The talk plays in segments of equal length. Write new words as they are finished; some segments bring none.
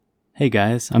Hey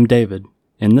guys, I'm David.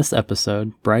 In this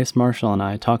episode, Bryce, Marshall, and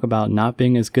I talk about not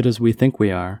being as good as we think we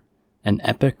are, an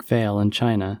epic fail in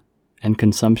China, and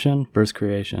consumption versus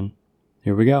creation.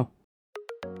 Here we go.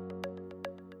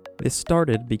 This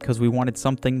started because we wanted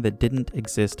something that didn't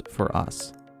exist for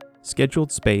us.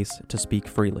 Scheduled space to speak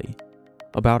freely.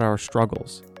 About our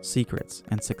struggles, secrets,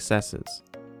 and successes.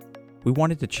 We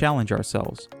wanted to challenge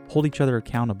ourselves, hold each other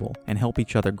accountable, and help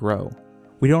each other grow.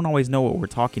 We don't always know what we're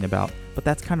talking about, but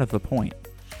that's kind of the point.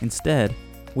 Instead,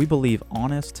 we believe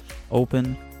honest,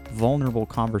 open, vulnerable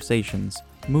conversations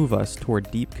move us toward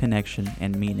deep connection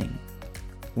and meaning.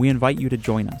 We invite you to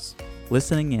join us,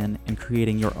 listening in and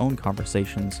creating your own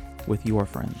conversations with your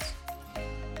friends.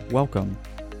 Welcome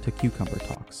to Cucumber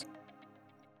Talks.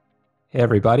 Hey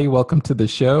everybody, welcome to the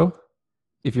show.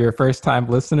 If you're a first-time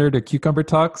listener to Cucumber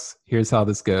Talks, here's how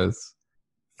this goes.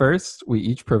 First, we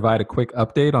each provide a quick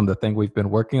update on the thing we've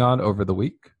been working on over the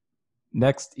week.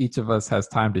 Next, each of us has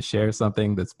time to share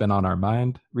something that's been on our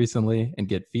mind recently and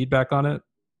get feedback on it.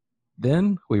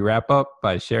 Then we wrap up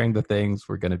by sharing the things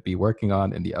we're going to be working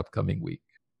on in the upcoming week.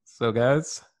 So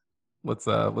guys, let's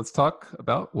talk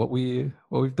about what we've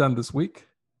done this week.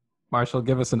 Marshall,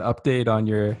 give us an update on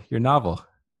your novel.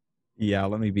 Yeah,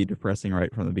 let me be depressing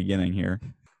right from the beginning here.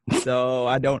 So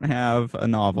I don't have a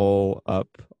novel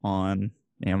up on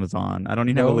Amazon. I don't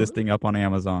even have a listing up on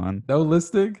Amazon. No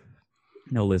listing?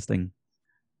 No listing.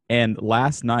 And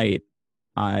last night,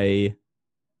 I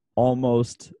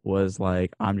almost was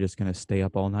like, I'm just going to stay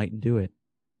up all night and do it.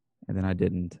 And then I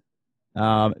didn't.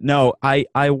 No,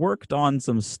 I worked on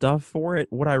some stuff for it.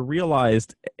 What I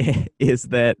realized is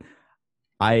that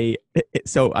I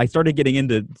started getting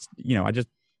into, I just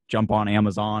jump on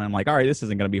Amazon. I'm like, all right, this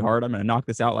isn't going to be hard. I'm going to knock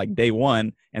this out like day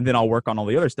one, and then I'll work on all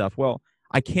the other stuff. Well,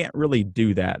 I can't really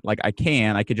do that. Like I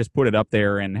could just put it up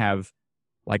there and have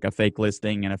like a fake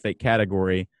listing and a fake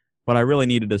category, but I really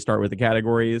needed to start with the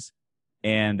categories.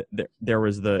 And there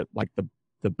was the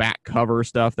back cover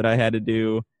stuff that I had to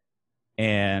do.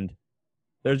 And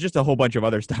there's just a whole bunch of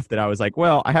other stuff that I was like,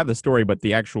 well, I have the story, but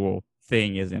the actual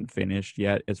thing isn't finished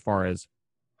yet as far as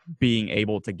being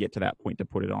able to get to that point to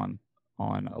put it on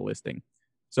a listing.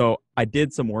 So I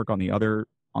did some work on the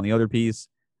other piece.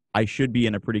 I should be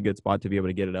in a pretty good spot to be able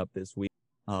to get it up this week.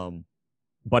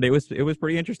 But it was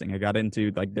pretty interesting. I got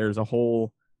into there's a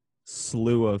whole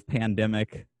slew of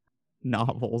pandemic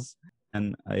novels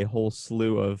and a whole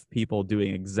slew of people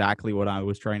doing exactly what I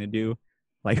was trying to do,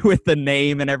 like with the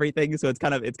name and everything. So it's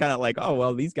kind of like, oh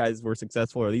well, these guys were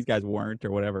successful or these guys weren't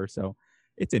or whatever. So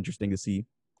it's interesting to see,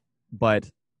 but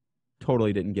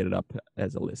totally didn't get it up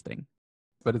as a listing.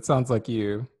 But it sounds like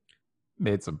you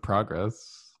made some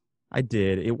progress. I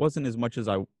did. It wasn't as much as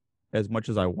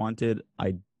I wanted.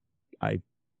 I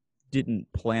didn't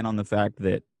plan on the fact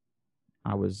that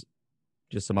I was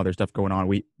just some other stuff going on.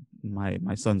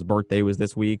 My son's birthday was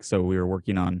this week, so we were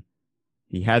working on.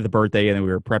 He had the birthday, and then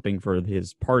we were prepping for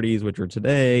his parties, which are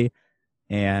today,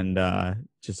 and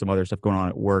just some other stuff going on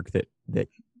at work that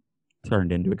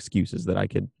turned into excuses that I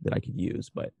could use.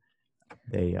 But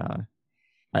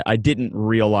I didn't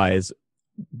realize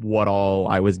what all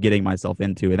I was getting myself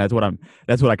into, and that's what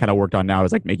I kind of worked on now,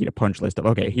 is like making a punch list of,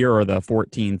 okay, here are the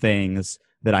 14 things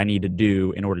that I need to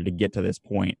do in order to get to this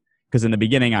point. Because in the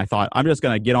beginning I thought I'm just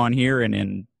going to get on here and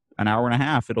in an hour and a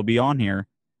half it'll be on here,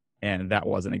 and that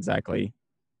wasn't exactly.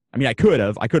 I mean, I could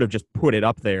have just put it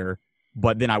up there,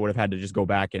 but then I would have had to just go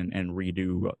back and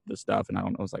redo the stuff, and I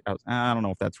don't know. I don't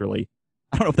know if that's really.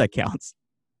 I don't know if that counts.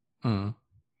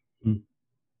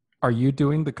 Are you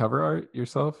doing the cover art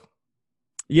yourself?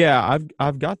 Yeah,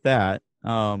 I've got that.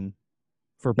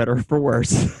 For better or for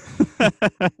worse.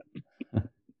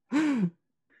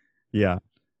 Yeah.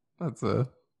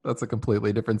 That's a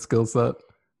completely different skill set.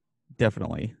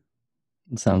 Definitely.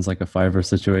 It sounds like a Fiverr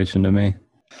situation to me.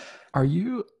 Are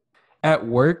you at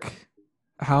work?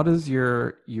 How does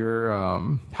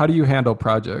how do you handle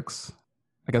projects?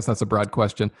 I guess that's a broad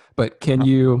question, but can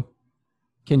you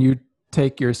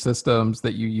take your systems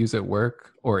that you use at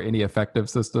work or any effective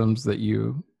systems that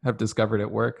you have discovered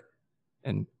at work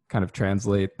and kind of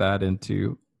translate that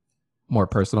into more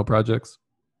personal projects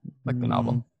like the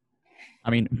novel? I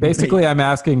mean, basically, I'm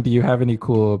asking, do you have any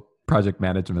cool project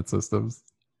management systems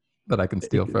that I can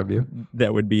steal from you?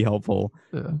 That would be helpful.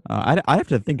 Yeah. I have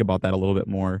to think about that a little bit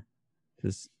more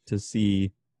to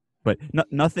see, but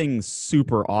nothing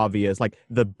super obvious, like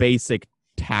the basic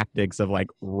tactics of like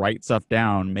write stuff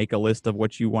down, make a list of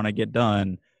what you want to get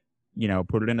done,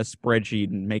 put it in a spreadsheet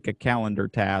and make a calendar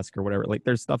task or whatever. Like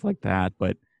there's stuff like that,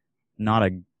 but not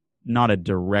a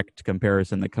direct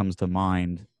comparison that comes to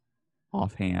mind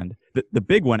offhand. The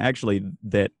big one actually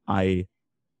that I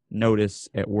notice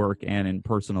at work and in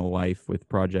personal life with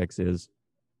projects is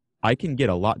I can get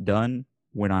a lot done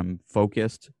when I'm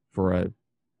focused for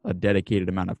a dedicated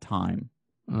amount of time.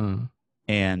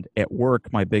 And at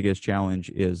work, my biggest challenge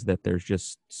is that there's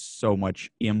just so much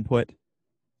input.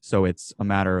 So it's a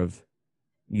matter of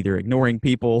either ignoring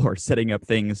people or setting up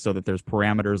things so that there's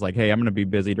parameters like, hey, I'm going to be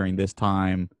busy during this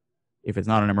time. If it's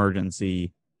not an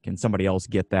emergency, can somebody else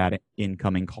get that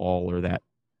incoming call or that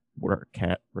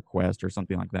cat request or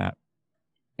something like that?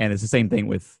 And it's the same thing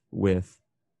with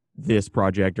this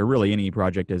project, or really any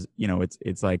project. Is,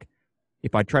 it's like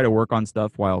if I try to work on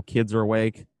stuff while kids are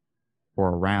awake or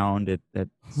around,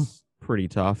 that's pretty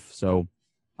tough. So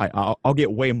I'll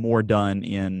get way more done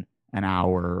in an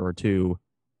hour or two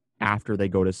after they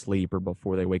go to sleep or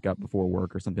before they wake up before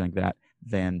work or something like that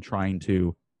than trying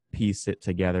to piece it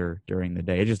together during the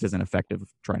day. It just isn't effective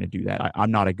trying to do that.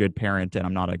 I'm not a good parent and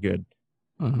I'm not a good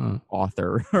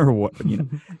author or what,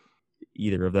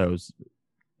 either of those.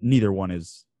 Neither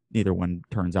one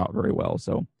turns out very well.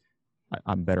 So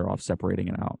I'm better off separating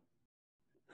it out.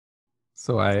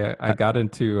 So I got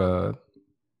into I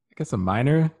guess a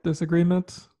minor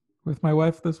disagreement with my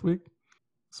wife this week.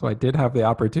 So I did have the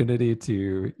opportunity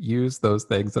to use those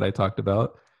things that I talked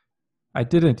about. I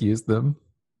didn't use them.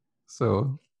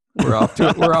 So we're off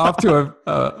to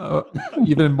a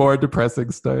even more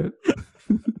depressing start.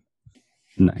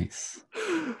 Nice.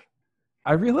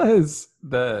 I realize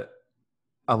that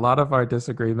a lot of our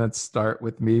disagreements start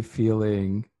with me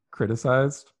feeling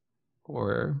criticized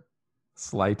or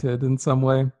slighted in some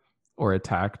way or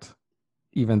attacked,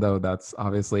 even though that's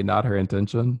obviously not her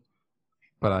intention,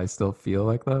 but I still feel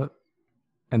like that.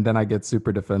 And then I get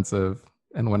super defensive.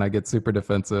 And when I get super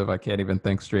defensive, I can't even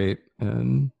think straight.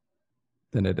 And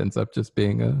then it ends up just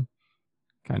being a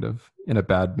kind of in a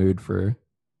bad mood for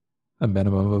a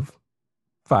minimum of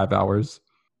 5 hours.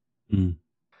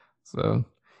 So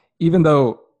even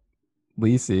though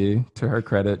Lisi, to her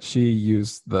credit, she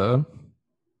used some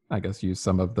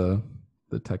of the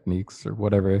techniques or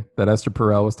whatever that Esther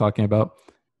Perel was talking about.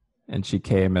 And she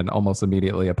came and almost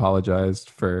immediately apologized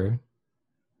for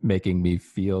making me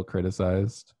feel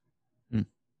criticized.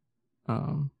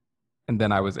 And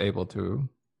then I was able to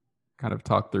kind of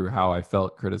talk through how I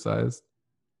felt criticized.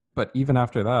 But even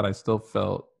after that, I still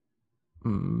felt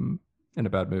in a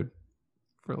bad mood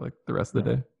for like the rest of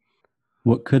the day.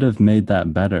 What could have made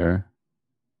that better?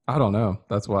 I don't know.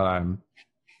 That's why I'm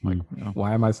like,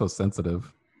 why am I so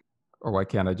sensitive? Or why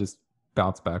can't I just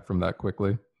bounce back from that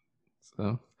quickly?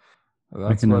 So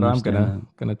that's what I'm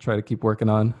gonna try to keep working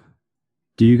on.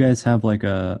 Do you guys have like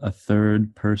a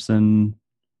third person,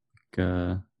 like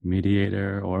a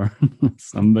mediator or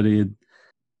somebody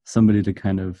to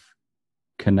kind of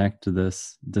connect to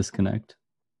this disconnect?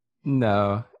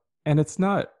 No. And it's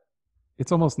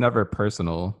almost never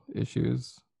personal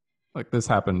issues. Like this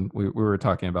happened, we were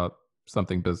talking about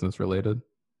something business related.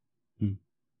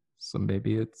 So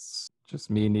maybe it's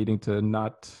just me needing to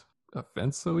not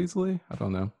offend so easily. I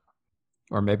don't know.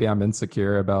 Or maybe I'm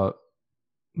insecure about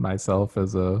myself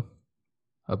as a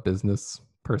business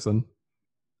person.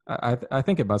 I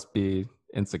think it must be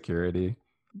insecurity,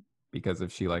 because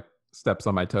if she like steps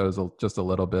on my toes just a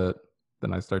little bit,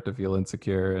 then I start to feel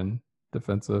insecure and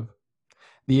defensive.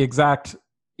 The exact,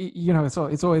 it's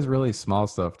always really small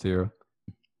stuff too.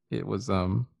 It was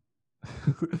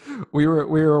we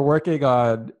were working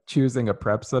on choosing a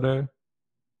prep center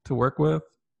to work with.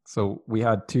 So we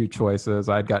had two choices.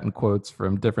 I'd gotten quotes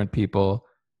from different people,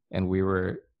 and we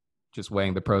were just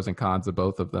weighing the pros and cons of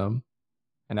both of them.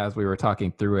 And as we were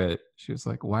talking through it, she was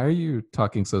like, "Why are you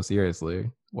talking so seriously?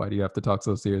 Why do you have to talk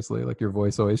so seriously? Like your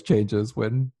voice always changes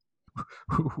when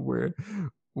we're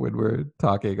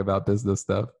talking about business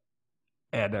stuff."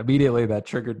 And immediately that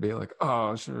triggered me, like,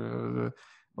 "Oh, sure,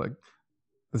 like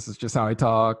this is just how I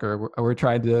talk, or we're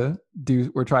trying to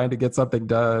get something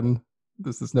done.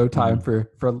 This is no time for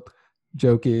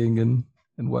joking and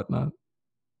whatnot."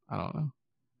 I don't know.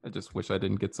 I just wish I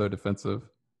didn't get so defensive.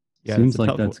 Yeah, seems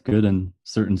like that's good in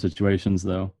certain situations,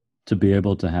 though, to be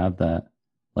able to have that.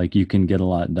 Like you can get a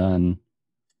lot done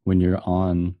when you're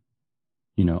on,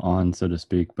 so to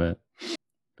speak. But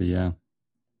yeah,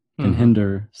 can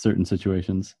hinder certain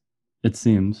situations. It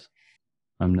seems.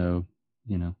 I'm no,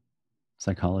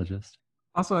 psychologist.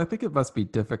 Also, I think it must be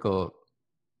difficult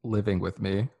living with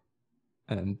me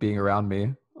and being around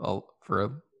me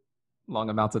for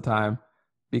long amounts of time,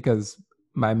 because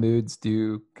my moods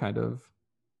do kind of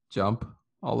jump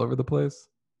all over the place.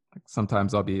 Like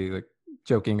sometimes I'll be like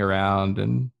joking around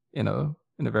and in a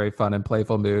very fun and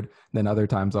playful mood. And then other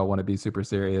times I'll want to be super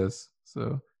serious.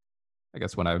 So I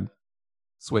guess when I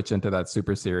switch into that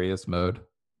super serious mode,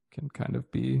 can kind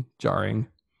of be jarring.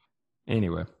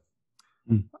 Anyway,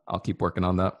 Mm. I'll keep working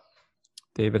on that.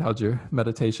 David, how'd your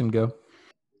meditation go?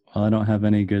 Well, I don't have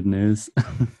any good news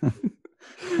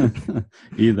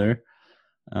either.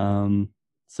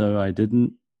 So I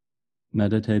didn't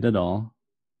meditate at all,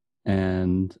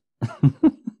 and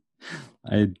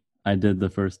I did the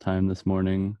first time this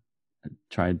morning. I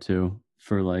tried to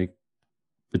for like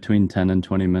between 10 and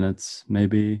 20 minutes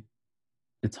maybe.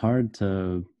 It's hard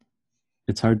to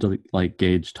like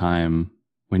gauge time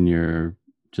when you're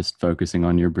just focusing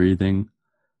on your breathing,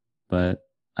 but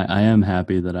I am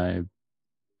happy that I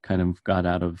kind of got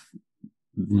out of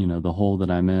the hole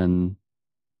that I'm in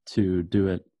to do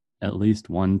it at least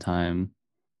one time.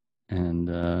 And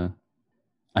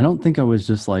I don't think I was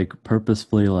just like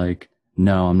purposefully like,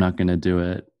 no, I'm not going to do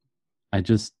it. I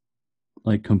just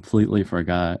like completely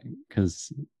forgot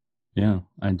because I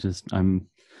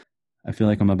feel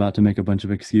like I'm about to make a bunch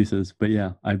of excuses, but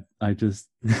yeah, I just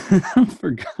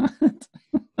forgot.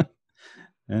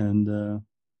 And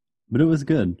but it was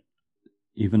good.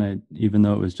 Even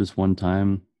though it was just one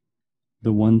time,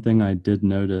 the one thing I did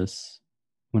notice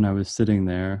when I was sitting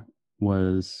there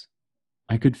was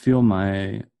I could feel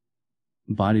my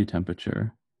body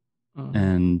temperature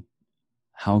and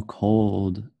how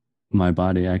cold my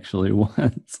body actually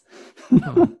was.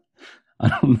 I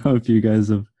don't know if you guys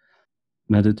have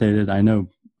meditated. I know,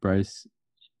 Bryce,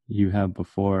 you have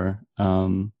before.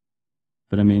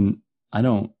 But I mean, I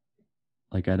don't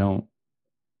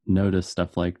notice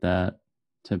stuff like that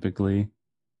typically,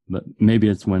 but maybe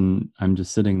it's when I'm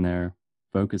just sitting there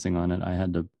focusing on it. I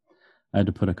had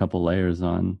to put a couple layers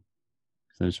on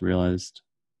because I just realized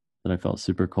that I felt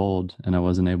super cold and I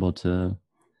wasn't able to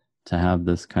have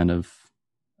this kind of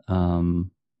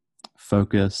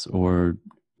focus or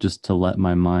just to let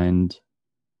my mind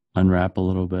unwrap a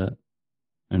little bit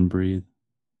and breathe.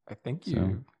 I think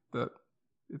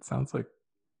it sounds like,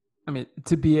 I mean,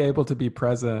 to be able to be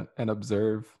present and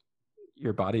observe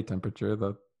your body temperature,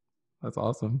 that's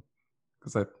awesome.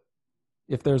 Because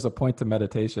if there's a point to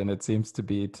meditation, it seems to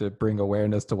be to bring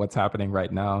awareness to what's happening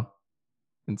right now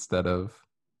instead of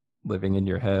living in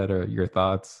your head or your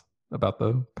thoughts about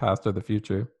the past or the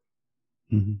future.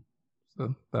 Mm-hmm.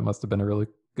 So that must have been a really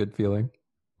good feeling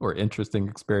or interesting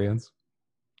experience,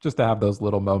 just to have those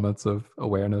little moments of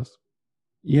awareness.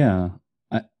 Yeah.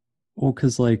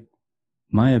 Because like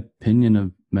my opinion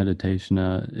of meditation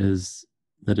is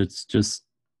that it's just,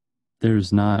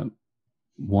 there's not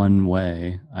one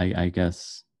way, I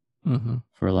guess,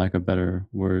 for lack of better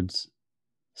words.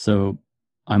 So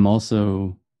I'm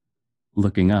also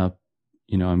looking up,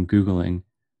 I'm Googling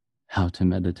how to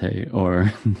meditate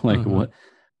or like what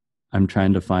I'm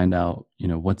trying to find out,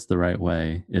 what's the right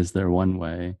way? Is there one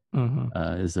way?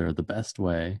 Is there the best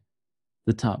way?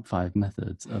 The top 5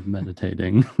 methods of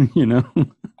meditating,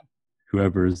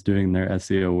 whoever is doing their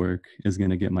SEO work is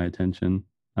going to get my attention.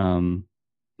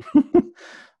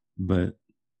 But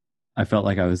I felt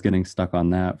like I was getting stuck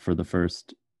on that for the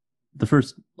first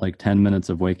like 10 minutes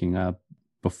of waking up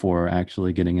before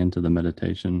actually getting into the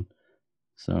meditation.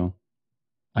 So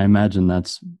I imagine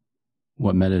that's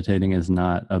what meditating is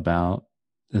not about,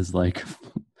 is like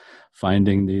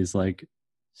finding these like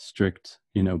strict,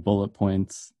 bullet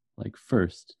points, like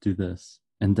first do this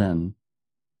and then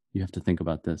you have to think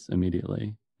about this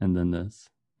immediately and then this.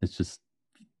 It's just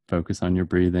focus on your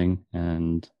breathing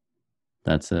and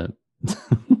that's it.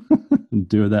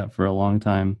 Do that for a long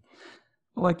time.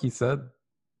 Like you said,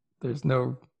 there's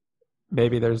no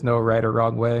right or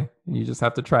wrong way. You just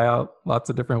have to try out lots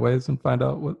of different ways and find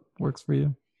out what works for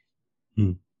you.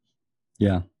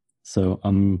 Yeah. So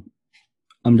I'm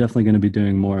definitely going to be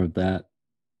doing more of that,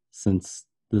 since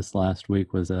this last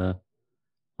week was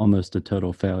almost a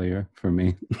total failure for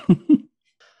me.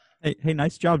 Hey,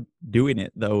 nice job doing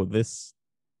it though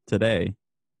today.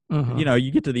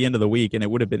 You get to the end of the week and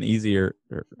it would have been easier,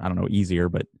 or I don't know, easier,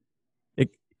 but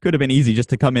it could have been easy just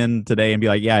to come in today and be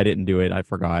like, yeah, I didn't do it. I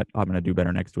forgot. I'm going to do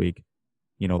better next week.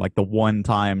 Like the one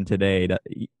time today that,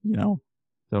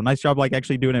 so nice job, like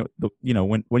actually doing it,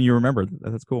 when you remember.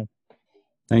 That's cool.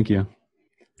 Thank you.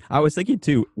 I was thinking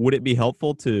too, would it be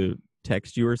helpful to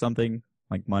text you or something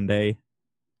like Monday?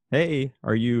 Hey,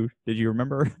 did you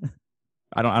remember?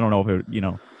 I don't know if it,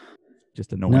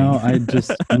 just annoying. No, I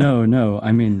just, no.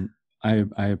 I mean,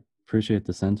 I appreciate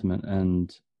the sentiment,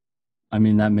 and I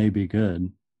mean, that may be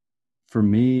good. For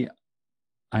me,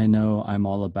 I know I'm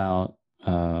all about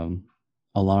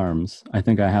alarms. I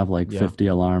think I have like 50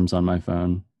 alarms on my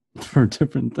phone for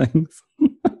different things.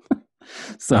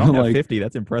 So I don't have like 50.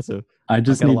 That's impressive. I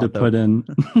just need to put in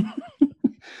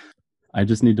I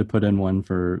just need to put in one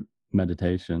for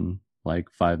meditation. like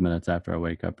 5 minutes after I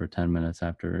wake up or 10 minutes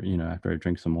after, after I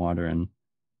drink some water and,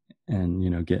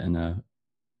 get in a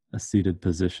seated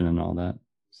position and all that.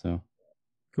 So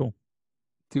Cool.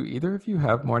 Do either of you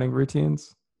have morning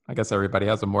routines? I guess everybody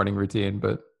has a morning routine,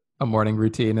 but a morning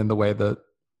routine in the way that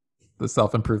the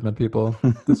self-improvement people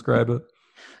describe it.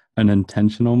 An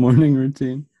intentional morning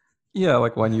routine? Yeah,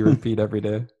 like one you repeat every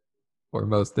day or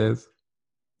most days.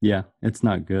 Yeah, it's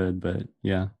not good, but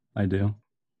yeah, I do.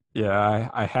 Yeah,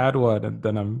 I had one and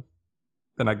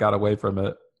then I got away from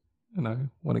it and I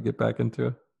want to get back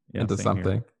into Yeah, same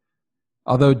something. here.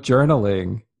 Although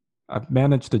journaling, I've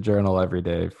managed to journal every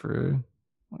day for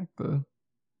like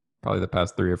probably the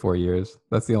past 3 or 4 years.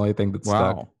 That's the only thing that's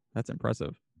stuck. Wow, that's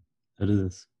impressive. It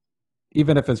is.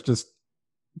 Even if it's just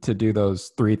to do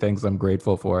those 3 things I'm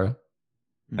grateful for,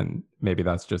 and maybe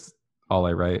that's just all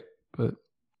I write. But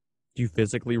do you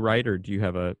physically write, or do you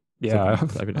have a? Yeah, I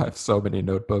have so many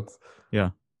notebooks.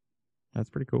 Yeah, that's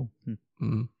pretty cool.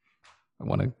 I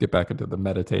want to get back into the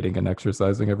meditating and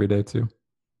exercising every day too.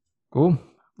 Cool.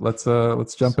 Let's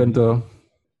jump Sweet. into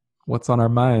what's on our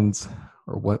minds,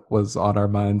 or what was on our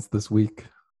minds this week,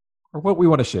 or what we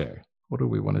want to share. What do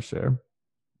we want to share?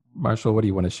 Marshall, what do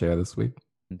you want to share this week?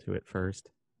 Into it first.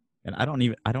 And I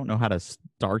don't know how to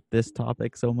start this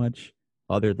topic so much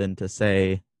other than to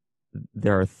say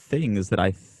there are things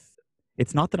that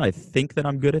it's not that I think that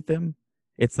I'm good at them.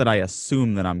 It's that I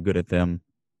assume that I'm good at them,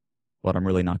 but I'm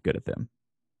really not good at them.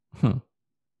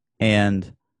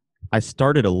 And I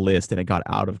started a list and it got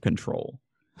out of control.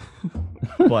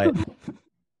 But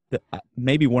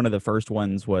maybe one of the first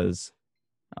ones was,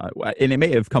 and it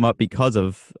may have come up because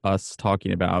of us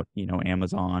talking about,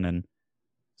 Amazon and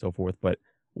so forth, but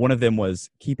one of them was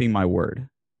keeping my word.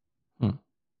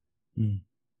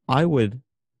 I would,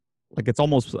 it's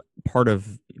almost part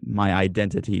of my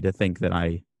identity to think that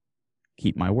I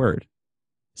keep my word,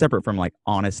 separate from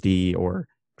honesty or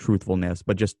truthfulness,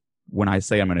 but just when I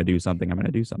say I'm going to do something, I'm going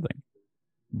to do something.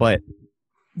 But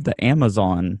the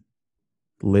Amazon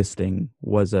listing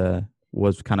was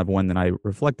kind of one that I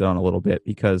reflected on a little bit,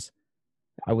 because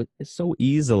I was so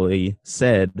easily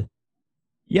said,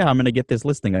 yeah, I'm going to get this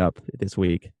listing up this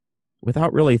week,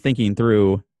 without really thinking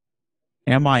through,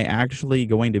 am I actually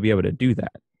going to be able to do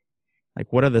that?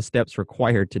 What are the steps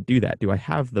required to do that? Do I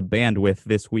have the bandwidth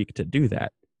this week to do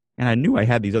that? And I knew I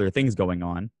had these other things going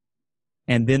on.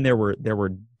 And then there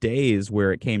were days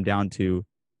where it came down to,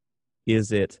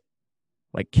 is it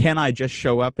can I just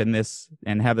show up in this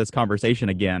and have this conversation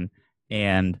again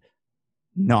and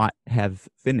not have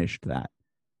finished that?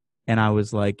 And I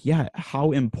was like, yeah,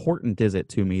 how important is it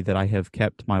to me that I have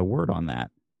kept my word on that?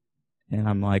 And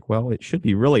I'm like, well, it should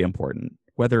be really important.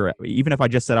 Even if I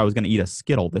just said I was going to eat a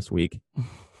Skittle this week,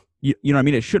 you know what I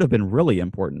mean? It should have been really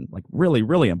important, really,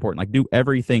 really important. Do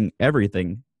everything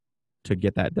to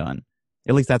get that done.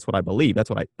 At least that's what I believe. That's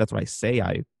what I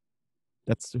say.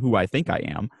 That's who I think I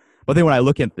am. But then when I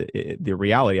look at the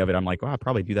reality of it, I'm like, well, I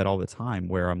probably do that all the time,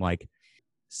 where I'm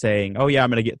saying, oh yeah,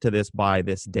 I'm going to get to this by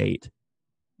this date.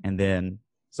 And then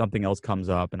something else comes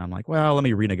up and I'm like, well, let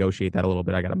me renegotiate that a little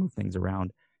bit. I got to move things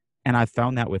around. And I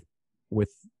found that with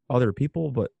other people,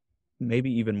 but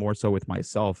maybe even more so with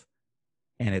myself.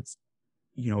 And it's,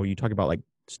 you talk about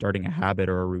starting a habit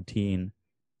or a routine,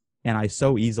 and I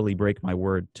so easily break my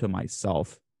word to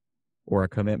myself, or a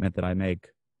commitment that I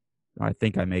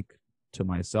think I make to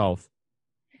myself.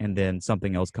 And then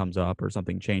something else comes up or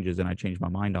something changes and I change my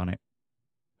mind on it.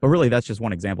 But really, that's just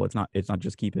one example. It's not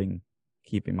just keeping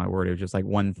my word. It was just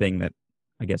one thing that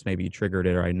I guess maybe triggered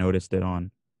it or I noticed it on.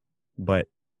 But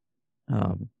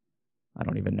I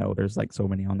don't even know. There's so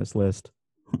many on this list.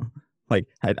 I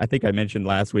think I mentioned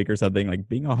last week or something,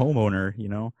 being a homeowner,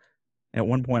 at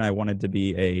one point I wanted to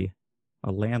be a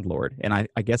landlord. And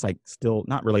I guess I still,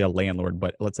 not really a landlord,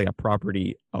 but let's say a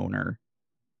property owner.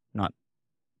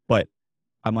 But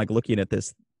I'm looking at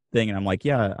this thing and I'm like,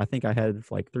 yeah, I think I had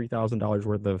 $3,000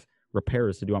 worth of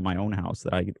repairs to do on my own house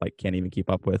that I can't even keep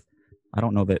up with. I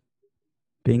don't know that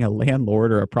being a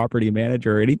landlord or a property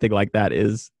manager or anything like that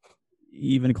is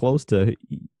even close to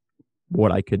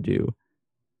what I could do.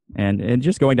 And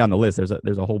just going down the list,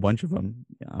 there's a whole bunch of them.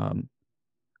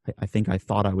 I think I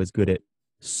thought I was good at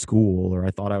school, or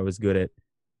I thought I was good at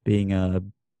being a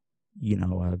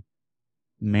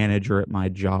manager at my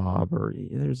job, or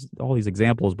there's all these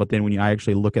examples. But then when I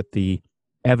actually look at the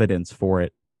evidence for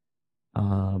it,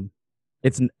 and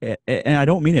I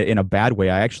don't mean it in a bad way.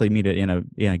 I actually mean it in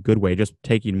a good way, just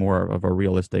taking more of a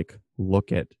realistic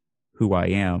look at who I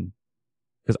am.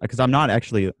 Because I'm not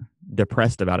actually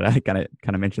depressed about it. I kind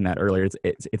of mentioned that earlier.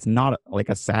 It's not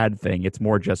a sad thing. It's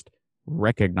more just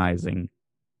recognizing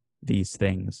these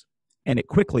things, and it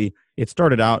it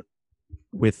started out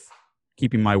with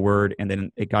keeping my word, and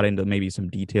then it got into maybe some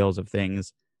details of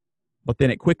things, but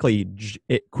then it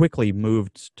quickly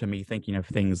moved to me thinking of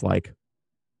things like,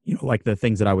 like the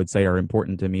things that I would say are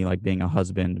important to me, like being a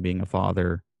husband, being a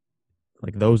father.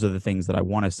 Like those are the things that I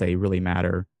want to say really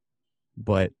matter.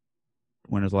 But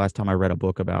when was the last time I read a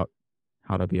book about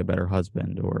how to be a better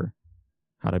husband or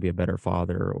how to be a better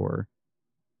father, or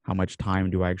how much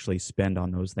time do I actually spend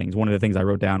on those things? One of the things I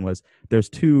wrote down was there's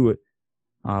two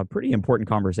pretty important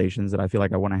conversations that I feel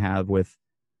like I want to have with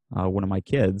one of my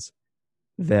kids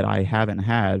that I haven't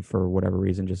had for whatever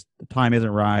reason. Just the time isn't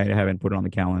right. I haven't put it on the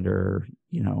calendar.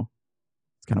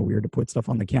 It's kind of weird to put stuff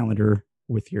on the calendar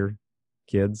with your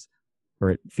kids,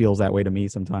 or it feels that way to me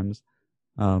sometimes.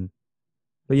 But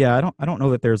yeah, I don't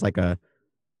know that there's like a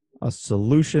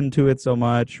solution to it so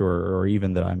much, or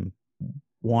even that I'm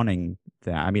wanting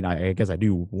that. I mean, I guess I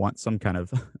do want some kind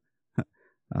of,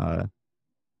 I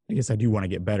guess I do want to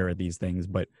get better at these things,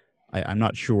 but I'm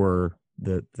not sure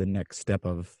the next step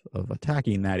of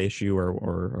attacking that issue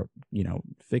or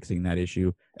fixing that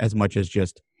issue, as much as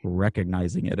just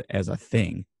recognizing it as a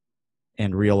thing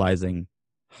and realizing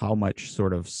how much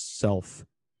sort of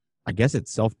I guess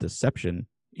it's self-deception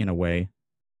in a way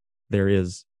there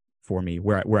is for me,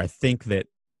 where I think that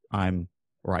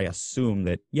or I assume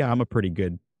that, yeah, I'm a pretty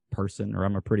good person, or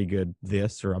I'm a pretty good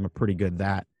this, or I'm a pretty good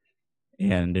that.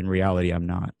 And in reality, I'm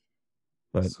not.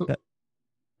 But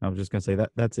I was just going to say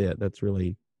that's it. That's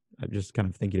really, I'm just kind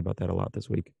of thinking about that a lot this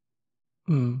week.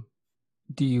 Do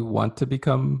you want to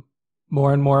become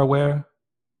more and more aware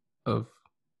of,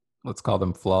 let's call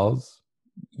them, flaws?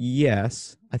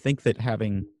 Yes. I think that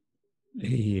having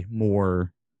a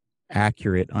more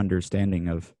accurate understanding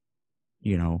of,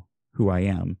 who I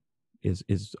am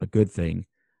is a good thing.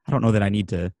 I don't know that I need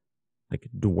to like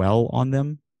dwell on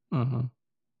them. Mm-hmm.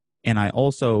 And I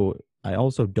also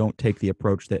don't take the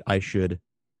approach that I should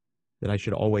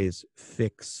always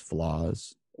fix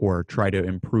flaws or try to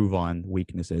improve on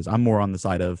weaknesses. I'm more on the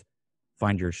side of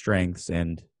find your strengths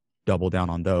and double down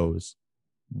on those.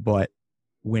 But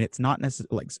when it's not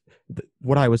necessarily like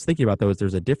what I was thinking about, though, is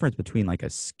there's a difference between like a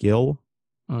skill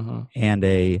and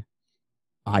a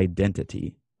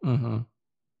identity.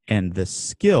 And the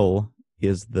skill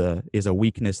is a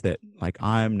weakness that, like,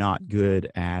 I'm not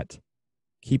good at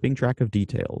keeping track of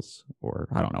details, or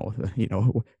I don't know,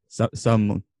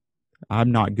 some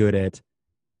I'm not good at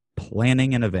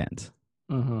planning an event.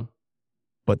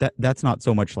 But that's not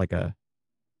so much like an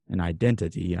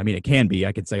identity. I mean, it can be.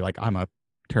 I could say like I'm a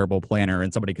terrible planner,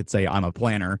 and somebody could say I'm a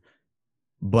planner,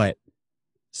 but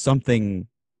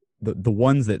the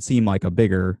ones that seem like a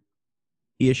bigger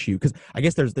issue, because I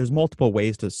guess there's multiple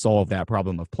ways to solve that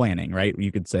problem of planning, right?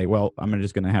 You could say, well, I'm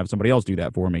just going to have somebody else do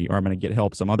that for me, or I'm going to get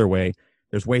help some other way.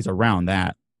 There's ways around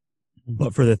that.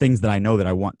 But for the things that I know that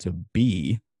I want to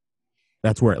be,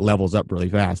 that's where it levels up really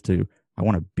fast to, I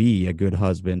want to be a good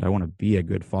husband. I want to be a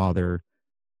good father.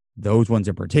 Those ones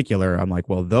in particular, I'm like,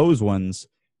 well, those ones,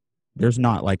 there's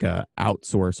not like a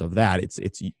outsource of that. It's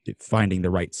finding the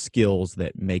right skills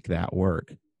that make that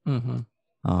work.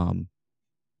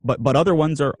 But other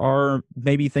ones are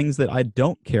maybe things that I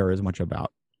don't care as much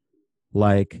about.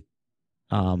 Like,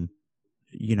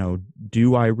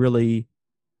 do I really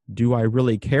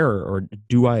care, or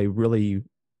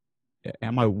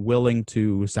am I willing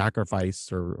to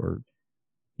sacrifice or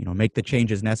make the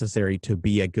changes necessary to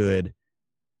be a good,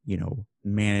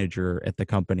 manager at the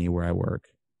company where I work?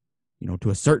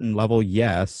 To a certain level,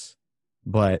 yes,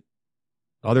 but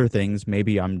other things,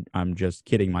 maybe I'm just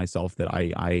kidding myself that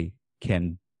I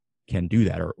can do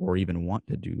that, or even want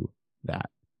to do that,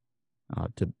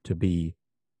 to be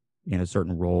in a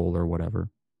certain role or whatever.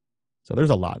 So there's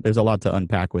a lot to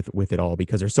unpack with it all,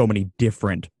 because there's so many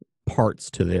different parts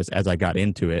to this as I got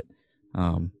into it.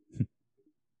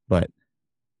 But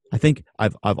I think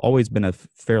I've always been a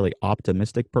fairly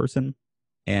optimistic person,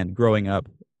 and growing up,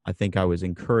 I think I was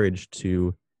encouraged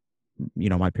to,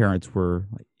 my parents were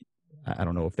like, I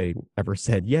don't know if they ever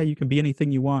said, yeah, you can be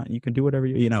anything you want, you can do whatever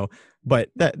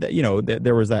but that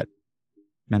there was that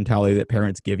mentality that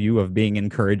parents give you of being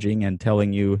encouraging and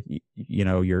telling you,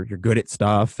 you're good at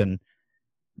stuff, and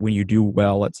when you do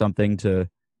well at something, to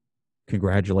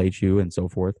congratulate you and so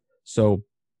forth. So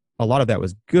a lot of that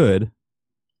was good,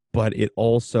 but it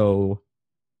also,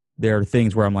 there are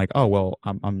things where I'm like, oh, well,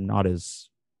 I'm not as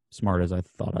smart as I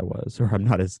thought I was, or I'm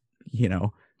not as,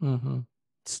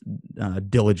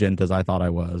 diligent as I thought I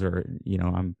was, or,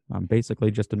 I'm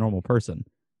basically just a normal person.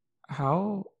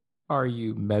 How are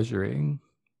you measuring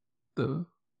the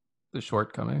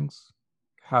shortcomings?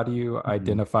 How do you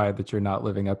identify that you're not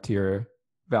living up to your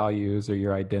values or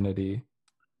your identity?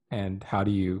 And how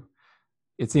do you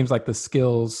it seems like the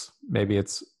skills, maybe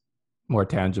it's more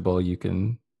tangible. You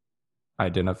can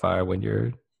identify when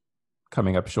you're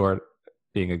coming up short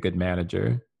being a good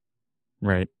manager.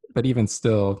 Right. But even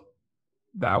still,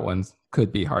 that one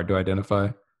could be hard to identify.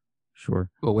 Sure.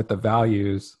 But with the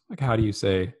values, like how do you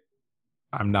say,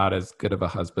 I'm not as good of a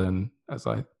husband as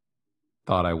I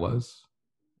thought I was?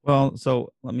 Well,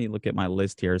 so let me look at my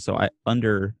list here. So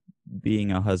under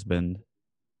being a husband,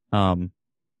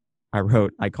 I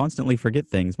wrote, I constantly forget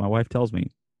things my wife tells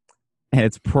me. And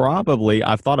it's probably,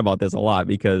 I've thought about this a lot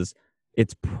because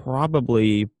it's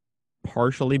probably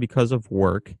partially because of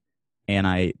work.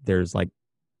 And there's like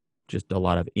just a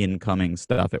lot of incoming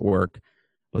stuff at work.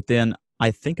 But then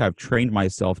I think I've trained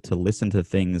myself to listen to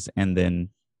things and then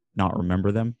not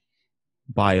remember them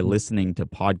by listening to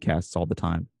podcasts all the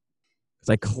time.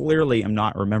 Because I clearly am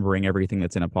not remembering everything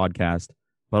that's in a podcast,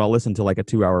 but I'll listen to like a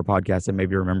 2-hour podcast and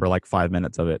maybe remember like 5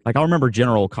 minutes of it. Like I'll remember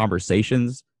general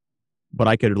conversations, but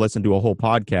I could listen to a whole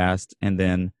podcast. And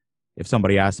then if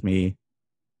somebody asked me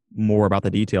more about the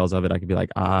details of it, I could be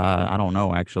like, I don't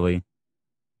know, actually.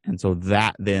 And so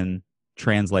that then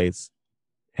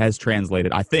has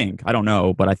translated, I think, I don't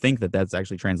know, but I think that that's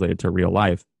actually translated to real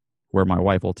life where my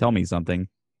wife will tell me something.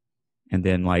 And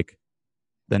then like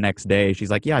the next day she's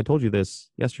like, yeah, I told you this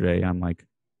yesterday. I'm like,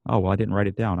 oh, well, I didn't write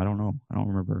it down. I don't know. I don't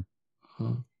remember.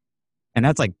 Huh. And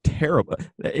that's like terrible.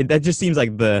 That just seems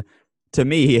like to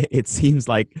me, it seems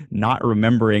like not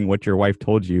remembering what your wife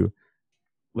told you.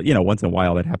 You know, once in a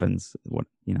while that happens,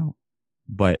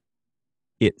 but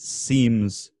it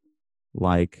seems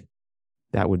like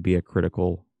that would be a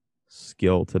critical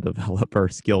skill to develop or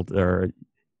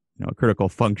a critical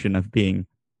function of being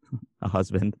a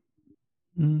husband.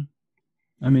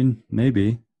 I mean,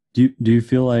 maybe. Do you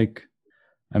feel like,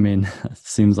 I mean, it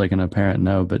seems like an apparent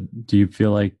no, but do you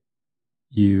feel like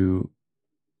you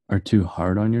are too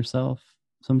hard on yourself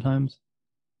sometimes?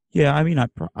 Yeah, I mean,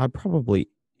 I probably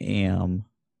am.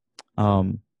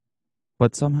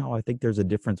 But somehow I think there's a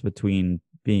difference between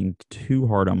being too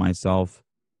hard on myself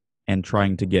and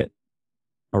trying to get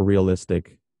a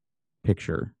realistic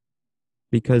picture.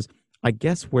 Because I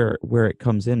guess where it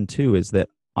comes in too is that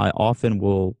I often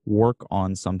will work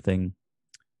on something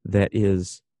that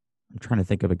is, I'm trying to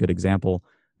think of a good example,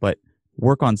 but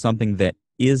work on something that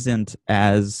isn't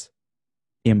as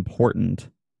important.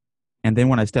 And then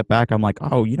when I step back, I'm like,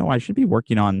 oh, I should be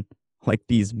working on like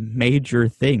these major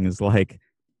things, like,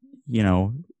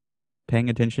 paying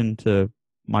attention to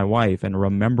my wife and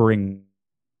remembering,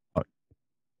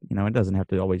 it doesn't have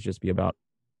to always just be about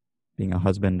being a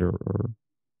husband or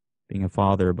being a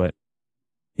father, but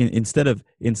it's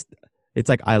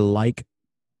like I like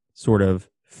sort of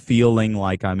feeling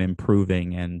like I'm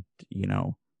improving and,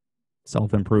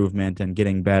 self-improvement and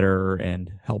getting better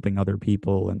and helping other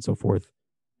people and so forth.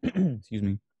 Excuse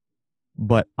me.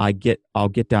 But I'll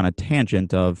get down a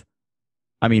tangent of,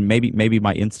 I mean, maybe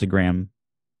my Instagram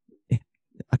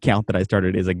account that I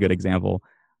started is a good example.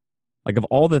 Like of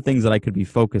all the things that I could be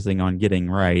focusing on getting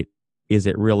right, is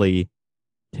it really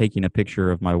taking a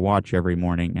picture of my watch every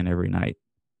morning and every night?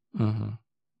 Uh-huh.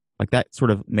 Like that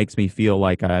sort of makes me feel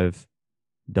like I've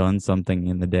done something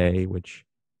in the day, which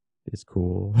is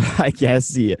cool, I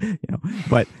guess. Yeah,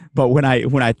 But when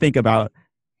I think about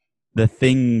the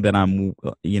thing that I'm,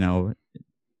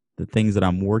 the things that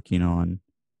I'm working on,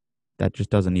 that just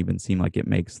doesn't even seem like it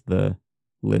makes the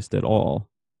list at all.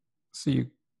 So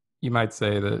you might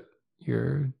say that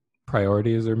your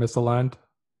priorities are misaligned.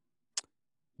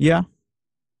 Yeah,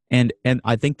 and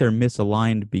I think they're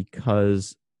misaligned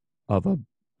because of a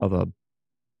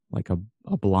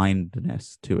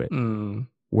blindness to it,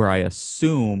 where I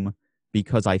assume,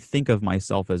 because I think of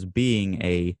myself as being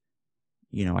a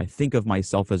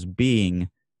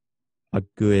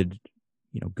good,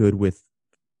 good with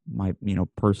my,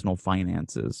 personal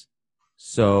finances.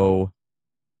 So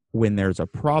when there's a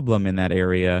problem in that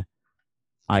area,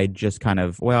 I just kind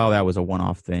of, well, that was a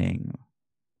one-off thing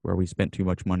where we spent too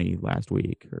much money last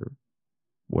week or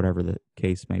whatever the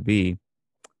case may be,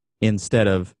 instead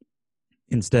of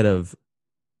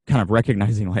kind of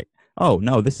recognizing like, oh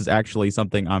no, this is actually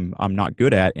something I'm not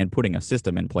good at, and putting a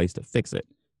system in place to fix it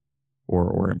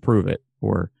or improve it,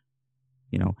 or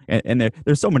and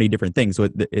there's so many different things. So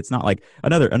it's not like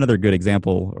another good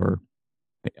example, or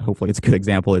hopefully it's a good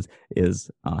example,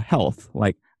 is health.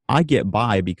 Like I get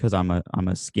by because I'm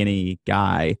a skinny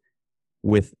guy,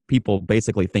 with people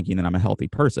basically thinking that I'm a healthy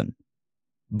person,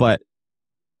 but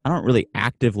I don't really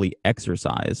actively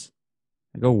exercise.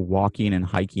 I go walking and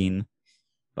hiking,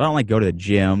 but I don't like go to the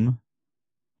gym.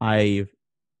 I've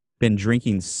been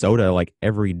drinking soda like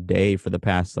every day for the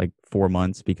past like 4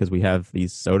 months because we have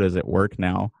these sodas at work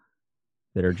now.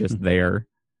 that are just there.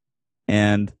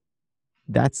 And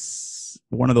that's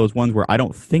one of those ones where I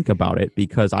don't think about it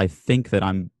because I think that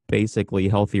I'm basically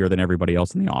healthier than everybody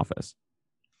else in the office.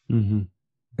 Mm-hmm.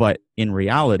 But in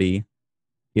reality,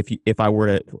 if I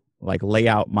were to like lay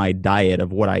out my diet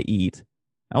of what I eat,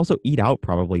 I also eat out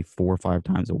probably 4 or 5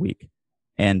 times a week.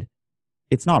 And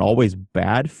it's not always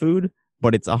bad food,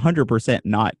 but it's 100%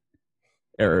 not,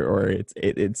 or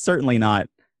it's certainly not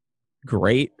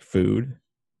great food.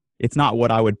 It's not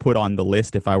what I would put on the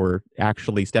list if I were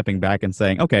actually stepping back and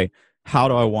saying, okay, how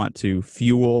do I want to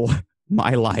fuel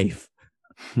my life?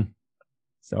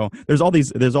 So there's all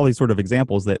these sort of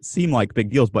examples that seem like big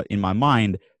deals, but in my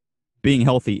mind, being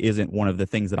healthy isn't one of the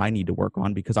things that I need to work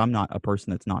on because I'm not a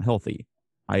person that's not healthy.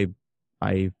 I'm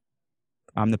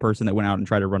the person that went out and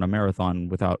tried to run a marathon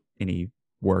without any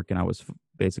work, and I was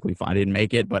basically fine. I didn't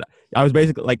make it, but I was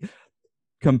basically like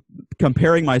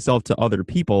comparing myself to other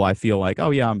people. I feel like,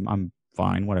 oh yeah, I'm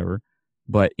fine, whatever.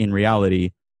 But in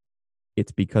reality,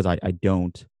 it's because I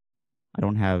don't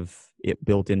have it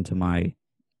built into my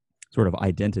sort of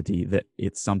identity that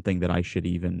it's something that I should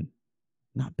even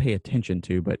not pay attention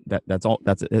to. But that's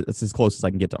as close as I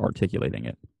can get to articulating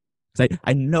it. Because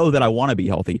I know that I want to be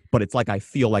healthy, but it's like I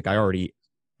feel like I already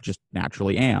just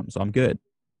naturally am, so I'm good.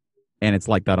 And it's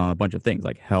like that on a bunch of things,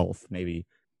 like health, maybe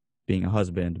being a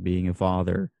husband, being a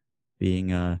father, being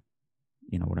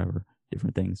whatever,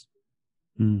 different things.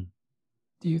 Do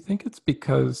you think it's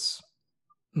because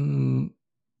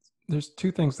there's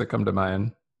 2 things that come to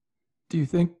mind? Do you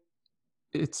think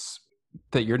it's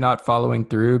that you're not following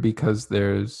through because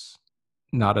there's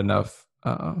not enough,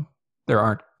 there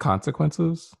aren't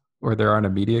consequences, or there aren't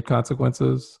immediate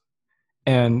consequences?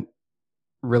 And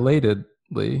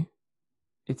relatedly,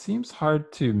 it seems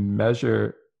hard to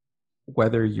measure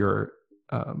whether you're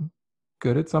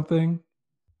good at something.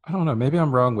 I don't know, maybe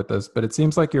I'm wrong with this, but it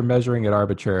seems like you're measuring it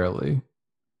arbitrarily,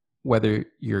 whether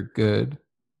you're good.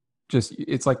 Just,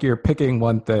 it's like you're picking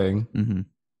one thing. Mm-hmm.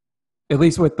 At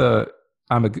least with the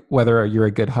whether you're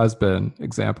a good husband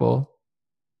example,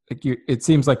 like it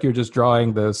seems like you're just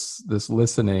drawing this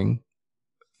listening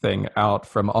thing out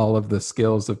from all of the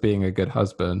skills of being a good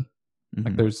husband. Mm-hmm.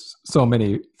 Like there's so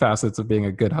many facets of being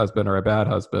a good husband or a bad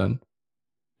husband,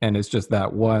 and it's just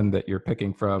that one that you're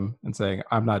picking from and saying,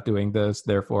 I'm not doing this,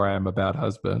 therefore I am a bad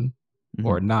husband,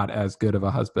 or not as good of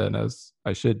a husband as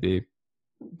I should be.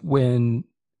 When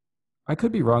I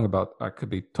could be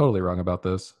totally wrong about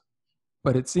this,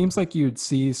 but it seems like you'd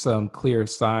see some clear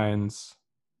signs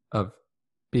of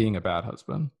being a bad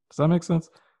husband. Does that make sense?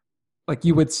 Like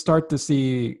you would start to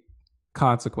see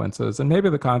consequences, and maybe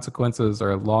the consequences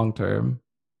are long term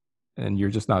and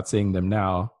you're just not seeing them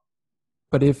now.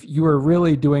 But if you were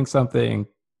really doing something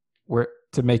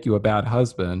to make you a bad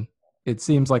husband, it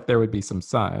seems like there would be some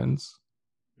signs.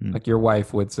 Like your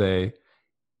wife would say,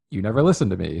 you never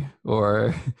listen to me,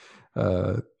 or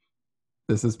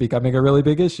this is becoming a really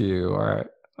big issue, or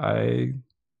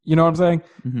you know what I'm saying?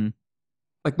 Mm-hmm.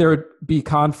 Like there would be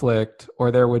conflict,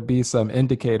 or there would be some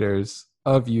indicators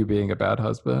of you being a bad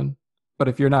husband. But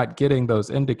if you're not getting those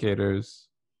indicators,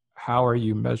 how are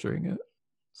you measuring it?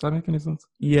 Does that make any sense?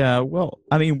 Yeah, well,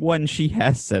 I mean, one, she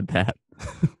has said that.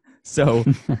 So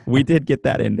we did get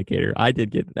that indicator. I did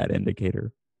get that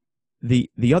indicator.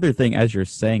 The other thing, as you're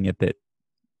saying it, that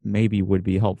maybe would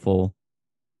be helpful,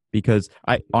 because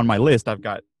on my list, I've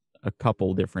got a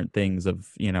couple different things of,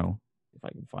 if I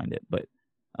can find it. But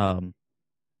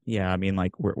yeah, I mean,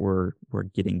 like we're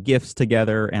getting gifts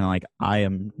together, and like I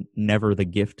am never the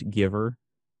gift giver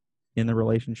in the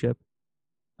relationship.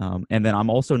 And then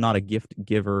I'm also not a gift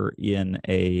giver in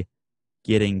a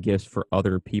getting gifts for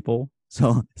other people.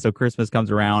 So Christmas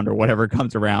comes around or whatever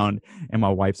comes around, and my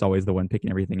wife's always the one picking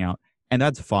everything out. And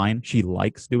that's fine. She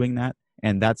likes doing that.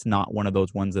 And that's not one of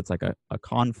those ones that's like a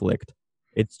conflict.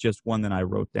 It's just one that I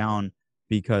wrote down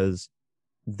because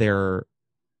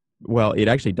it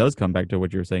actually does come back to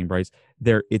what you're saying, Bryce.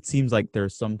 It seems like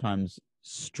there's sometimes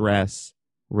stress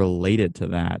related to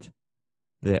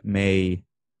that may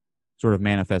sort of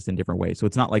manifest in different ways. So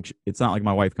it's not like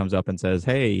my wife comes up and says,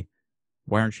 "Hey,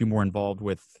 why aren't you more involved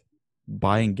with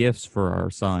buying gifts for our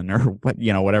son?" or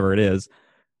whatever it is.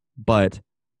 But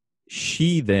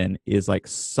she then is like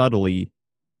subtly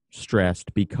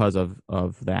stressed because of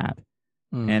that.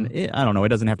 And I don't know, it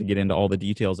doesn't have to get into all the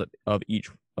details of each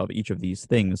of these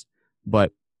things,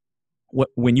 but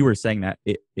when you were saying that,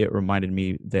 it reminded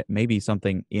me that maybe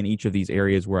something in each of these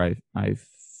areas where I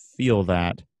feel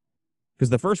that, because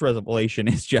the first revelation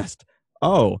is just,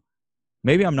 oh,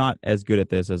 maybe I'm not as good at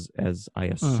this as I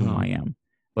assume I am.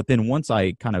 But then once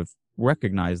I kind of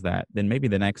recognize that, then maybe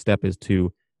the next step is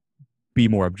to be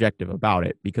more objective about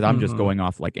it, because I'm just Mhm. going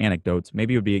off like anecdotes.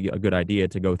 Maybe it would be a good idea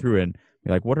to go through and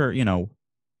be like, what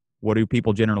do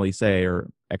people generally say,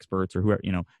 or experts or whoever,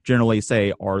 generally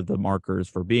say are the markers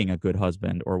for being a good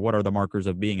husband, or what are the markers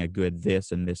of being a good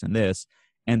this and this and this,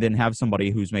 and then have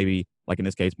somebody who's maybe, like in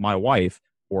this case, my wife,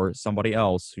 or somebody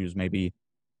else who's maybe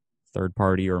third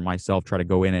party, or myself, try to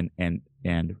go in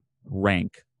and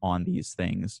rank on these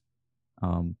things.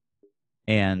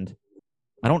 And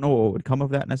I don't know what would come of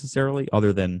that necessarily,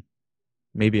 other than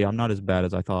maybe I'm not as bad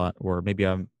as I thought, or maybe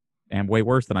am way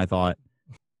worse than I thought.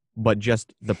 But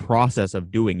just the process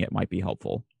of doing it might be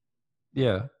helpful.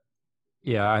 Yeah.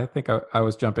 Yeah, I think I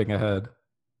was jumping ahead,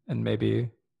 and maybe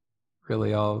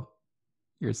really all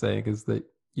you're saying is that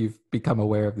you've become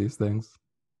aware of these things.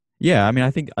 Yeah, I mean,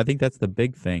 I think that's the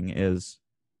big thing is,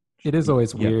 It is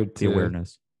always yeah, weird the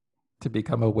awareness. to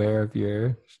become aware of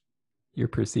your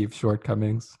perceived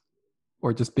shortcomings,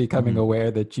 or just becoming Mhm.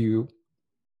 aware that you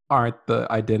aren't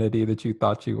the identity that you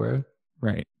thought you were.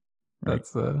 Right.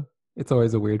 That's it's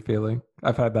always a weird feeling.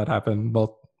 I've had that happen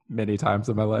many times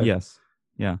in my life. Yes.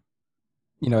 Yeah.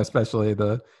 Especially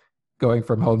the going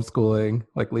from homeschooling,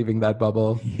 like leaving that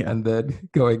bubble, Yeah. and then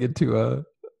going into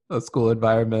a school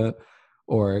environment,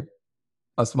 or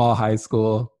a small high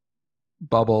school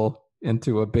bubble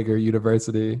into a bigger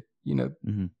university.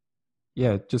 Mm-hmm.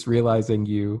 Yeah, just realizing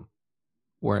you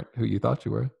weren't who you thought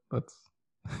you were. That's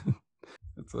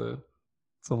it's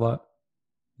a lot.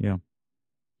 Yeah.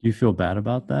 You feel bad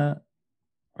about that?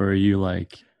 Or are you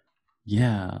like,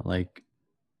 yeah, like,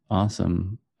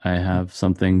 awesome. I have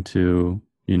something to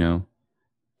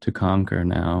conquer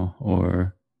now,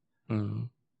 or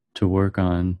to work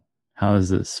on. How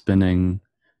is it spinning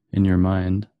in your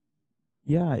mind?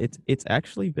 Yeah, it's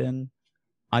actually been,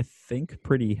 I think,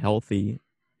 pretty healthy,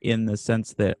 in the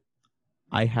sense that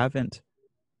I haven't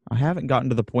gotten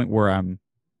to the point where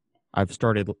I've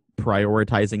started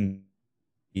prioritizing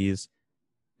these.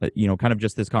 Kind of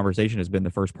just this conversation has been the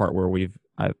first part where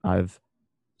I've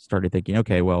started thinking,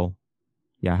 okay, well,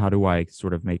 yeah, how do I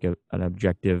sort of make an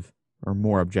objective or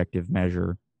more objective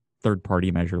measure, third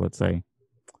party measure, let's say,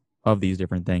 of these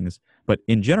different things. But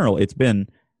in general, it's been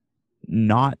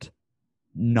not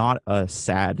a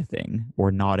sad thing,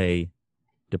 or not a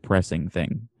depressing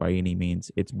thing by any means.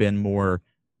 It's been more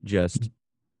just,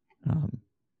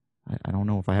 I don't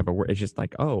know if I have a word. It's just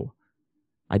like, oh,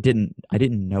 I didn't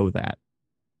know that.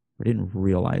 I didn't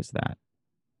realize that.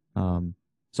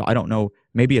 So I don't know.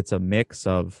 Maybe it's a mix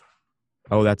of,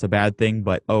 oh, that's a bad thing,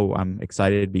 but oh, I'm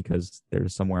excited because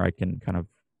there's somewhere I can kind of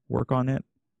work on it.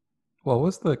 What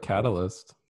was the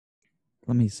catalyst?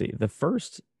 Let me see.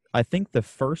 I think the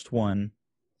first one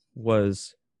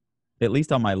was, at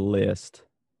least on my list,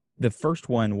 the first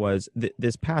one was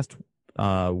this past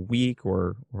week,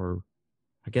 or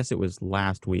I guess it was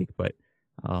last week, but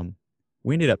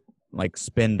we ended up like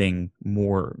spending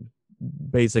more,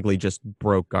 basically just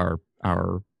broke our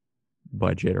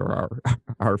budget, or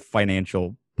our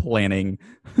financial planning.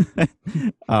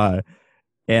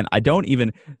 And I don't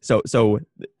even, so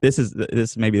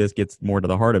maybe this gets more to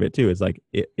the heart of it too, is like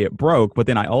it broke, but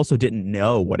then I also didn't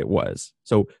know what it was.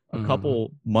 So a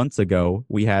couple months ago,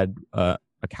 we had a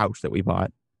couch that we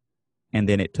bought, and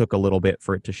then it took a little bit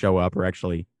for it to show up, or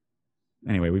actually,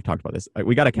 anyway, we've talked about this.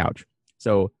 We got a couch,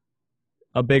 so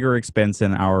a bigger expense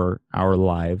in our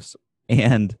lives,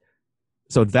 and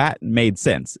so that made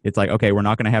sense. It's like, okay, we're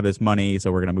not going to have this money,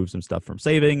 so we're going to move some stuff from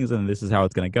savings, and this is how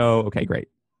it's going to go. Okay, great.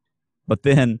 But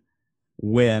then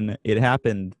when it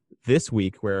happened this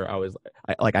week, where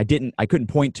I couldn't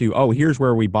point to, oh, here's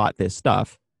where we bought this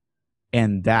stuff,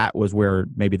 and that was where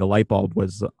maybe the light bulb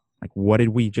was like, what did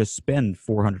we just spend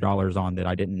 $400 on that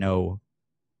I didn't know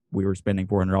we were spending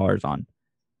 $400 on?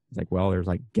 It's like, well, there's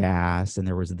like gas, and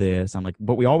there was this. I'm like,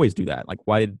 but we always do that. Like,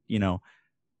 why did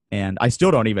And I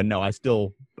still don't even know. I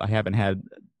haven't had,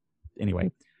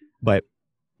 anyway. But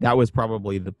that was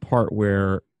probably the part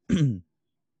where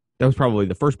that was probably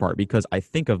the first part, because I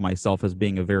think of myself as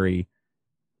being a very,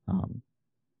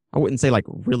 I wouldn't say like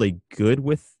really good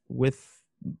with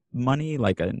money,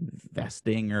 like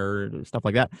investing or stuff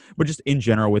like that, but just in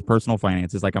general with personal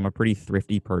finances. Like, I'm a pretty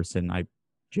thrifty person. I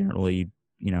generally,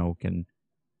 can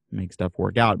make stuff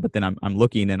work out. But then I'm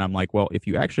looking, and I'm like, well, if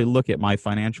you actually look at my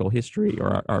financial history,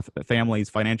 or our family's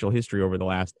financial history over the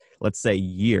last, let's say,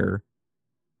 year,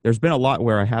 there's been a lot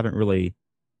where I haven't really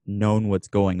known what's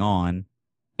going on,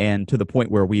 and to the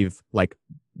point where we've like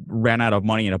ran out of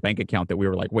money in a bank account that we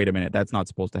were like, wait a minute, that's not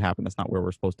supposed to happen. That's not where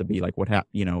we're supposed to be. Like, what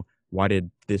happened? Why did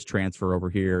this transfer over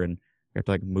here? And we have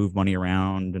to like move money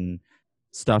around and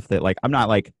stuff that, like, I'm not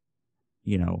like,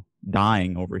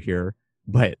 dying over here,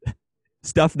 but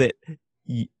stuff that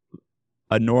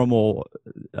a normal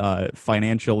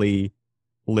financially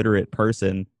literate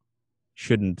person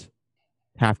shouldn't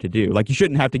have to do. Like, you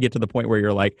shouldn't have to get to the point where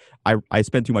you're like, I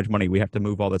spend too much money, we have to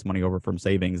move all this money over from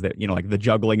savings, that, you know, like the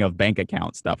juggling of bank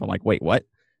account stuff. I'm like, wait, what?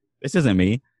 This isn't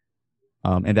me.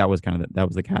 And that was that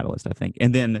was the catalyst, I think.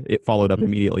 And then it followed up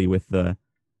immediately with the,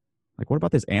 like, what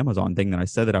about this Amazon thing that I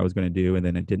said that I was going to do, and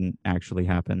then it didn't actually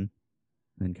happen?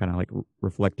 And kind of like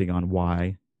reflecting on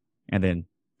why. And then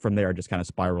from there, I just kind of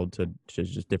spiraled to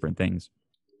just different things.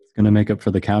 It's going to make up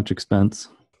for the couch expense.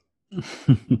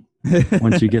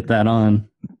 Once you get that on.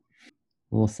 A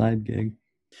little side gig.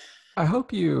 I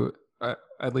hope you,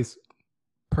 at least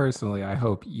personally, I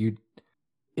hope you,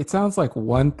 it sounds like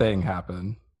one thing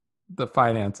happened, the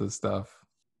finances stuff,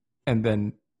 and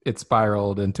then it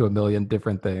spiraled into a million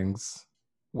different things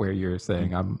where you're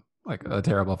saying I'm like a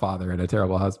terrible father and a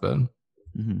terrible husband.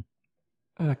 Mm-hmm.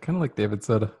 Kind of like David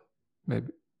said, maybe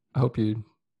I hope you're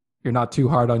not too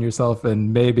hard on yourself,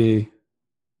 and maybe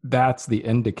that's the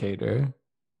indicator,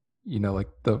 you know, like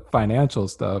the financial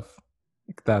stuff,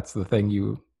 like that's the thing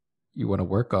you want to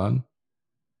work on.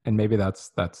 And maybe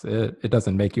that's it. It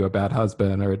doesn't make you a bad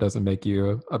husband, or it doesn't make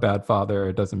you a bad father, or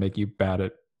it doesn't make you bad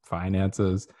at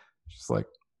finances. It's just like,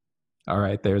 all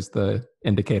right, there's the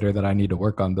indicator that I need to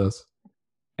work on this.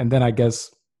 And then I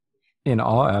guess in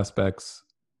all aspects,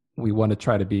 we want to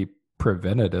try to be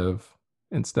preventative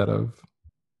instead of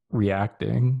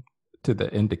reacting to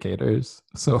the indicators.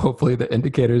 So hopefully the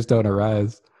indicators don't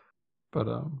arise. But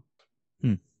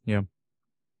yeah.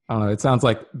 I don't know. It sounds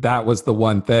like that was the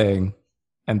one thing.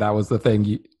 And that was the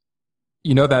thing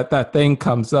you know, that thing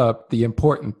comes up, the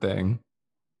important thing.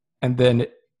 And then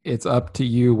it's up to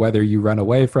you whether you run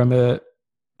away from it.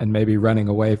 And maybe running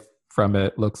away from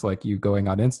it looks like you going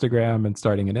on Instagram and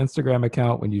starting an Instagram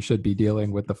account when you should be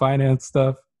dealing with the finance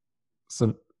stuff.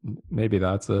 So maybe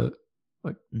that's it.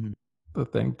 Like the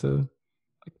thing to,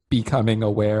 like, becoming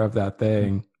aware of that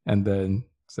thing and then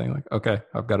saying like, okay,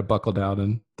 I've got to buckle down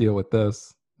and deal with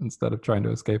this instead of trying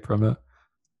to escape from it.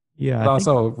 Yeah. But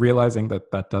also realizing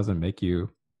that doesn't make you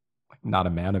like not a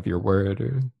man of your word,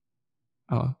 or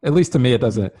at least to me, it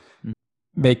doesn't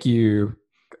make you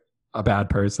a bad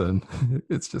person.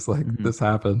 It's just like this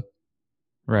happened.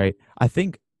 Right. I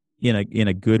think in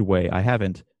a good way, I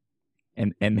haven't,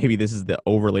 and maybe this is the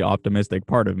overly optimistic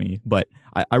part of me, but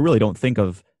I really don't think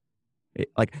of it,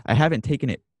 like, I haven't taken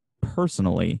it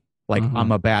personally, like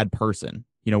I'm a bad person.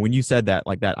 You know, when you said that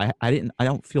like that, I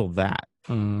don't feel that.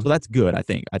 So that's good. I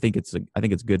think it's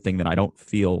a good thing that I don't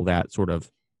feel that sort of,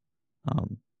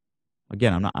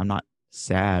 again, I'm not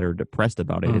sad or depressed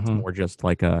about it. It's more just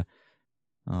like a,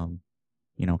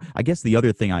 you know, I guess the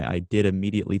other thing I did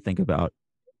immediately think about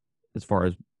as far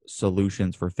as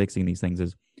solutions for fixing these things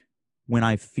is, when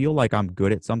I feel like I'm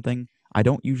good at something, I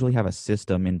don't usually have a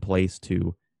system in place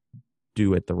to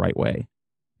do it the right way,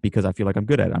 because I feel like I'm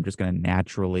good at it. I'm just going to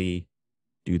naturally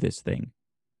do this thing.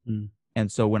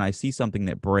 And so when I see something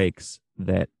that breaks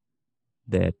that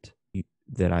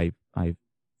I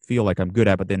feel like I'm good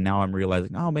at, but then now I'm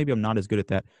realizing, oh, maybe I'm not as good at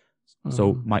that.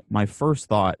 So my first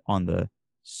thought on the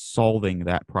solving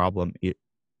that problem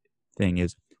thing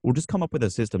is, we'll just come up with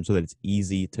a system so that it's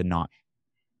easy to not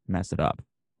mess it up,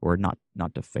 or not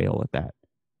to fail at that,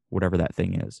 whatever that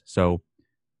thing is. So,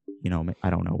 you know,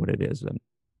 I don't know what it is, and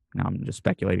now I'm just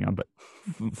speculating on, but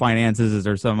finances, is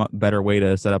there some better way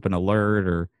to set up an alert,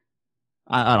 or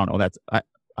I don't know. That's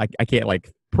I can't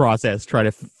like try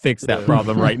to fix that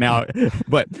problem right now.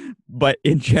 But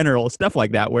in general, stuff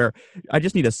like that, where I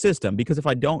just need a system, because if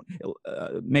I don't,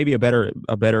 maybe a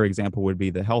better example would be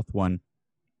the health one,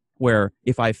 where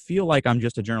if I feel like I'm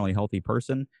just a generally healthy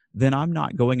person, then I'm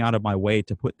not going out of my way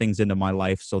to put things into my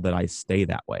life so that I stay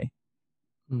that way.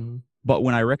 But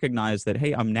when I recognize that,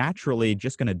 hey, I'm naturally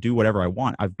just going to do whatever I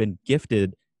want, I've been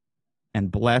gifted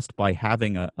and blessed by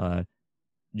having a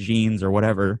genes or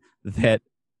whatever, that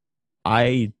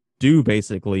I do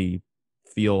basically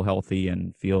feel healthy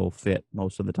and feel fit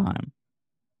most of the time.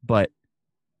 But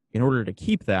in order to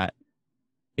keep that,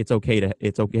 it's okay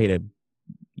to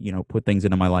you know, put things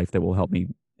into my life that will help me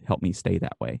stay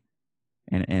that way.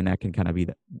 And that can kind of be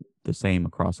the same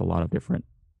across a lot of different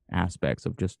aspects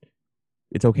of just,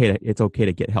 it's okay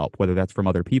to get help, whether that's from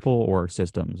other people or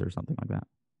systems or something like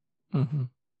that.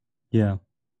 Yeah.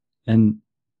 And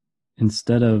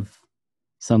instead of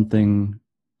something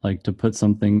like, to put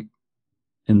something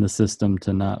in the system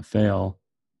to not fail,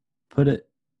 put it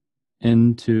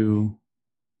in to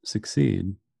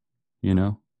succeed, you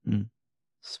know?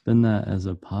 Spin that as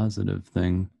a positive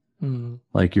thing.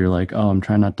 Like, you're like, oh, I'm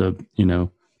trying not to, you know,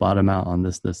 bottom out on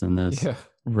this, and this. Yeah.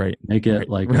 Right. Make it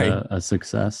a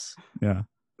success. Yeah.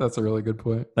 That's a really good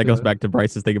point. That goes back to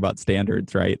Bryce's thing about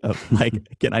standards, right? Of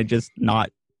like, can I just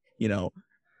not,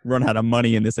 run out of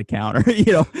money in this account? Or,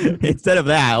 instead of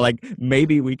that, like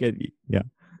maybe we could, yeah.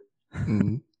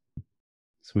 Mm.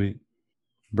 Sweet.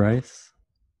 Bryce?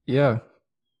 Yeah.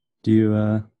 Do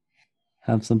you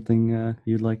have something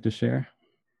you'd like to share?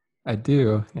 I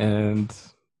do. And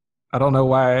I don't know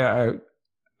why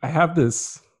I have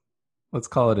this, let's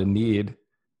call it a need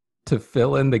to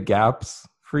fill in the gaps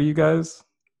for you guys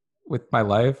with my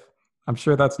life. I'm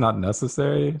sure that's not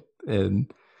necessary.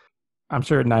 And I'm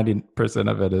sure 90%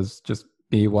 of it is just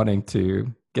me wanting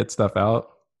to get stuff out.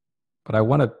 But I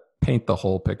want to paint the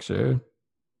whole picture.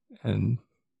 And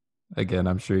again,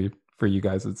 I'm sure for you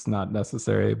guys it's not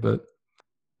necessary, but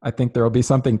I think there will be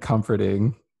something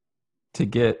comforting to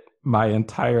get my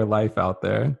entire life out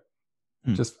there.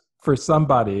 Just for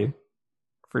somebody,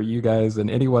 for you guys and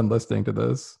anyone listening to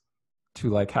this, to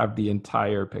like have the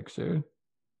entire picture.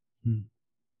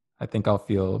 I think I'll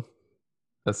feel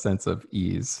a sense of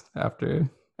ease after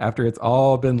it's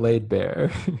all been laid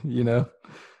bare,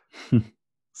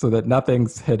 so that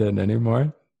nothing's hidden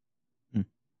anymore.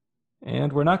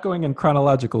 And we're not going in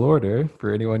chronological order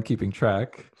for anyone keeping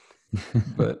track,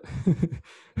 but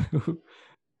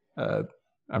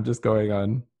I'm just going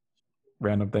on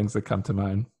random things that come to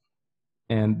mind.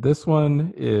 And this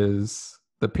one is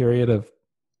the period of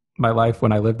my life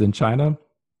when I lived in China.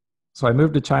 So I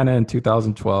moved to China in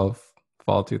 2012,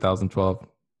 fall 2012,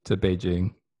 to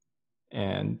Beijing.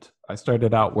 And I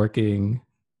started out working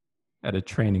at a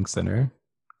training center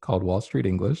called Wall Street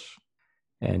English.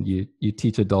 And you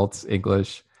teach adults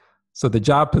English. So the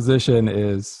job position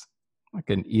is like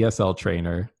an ESL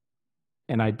trainer.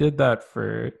 And I did that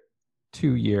for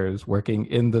 2 years, working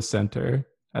in the center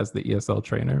as the ESL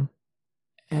trainer.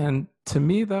 And to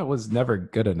me, that was never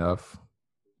good enough.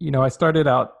 I started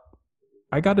out,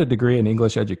 I got a degree in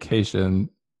English education,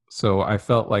 so I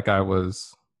felt like I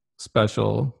was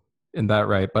special in that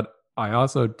right. But I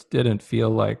also didn't feel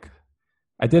like,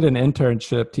 I did an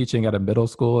internship teaching at a middle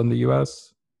school in the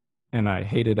US, and I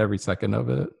hated every second of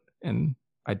it. And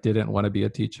I didn't want to be a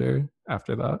teacher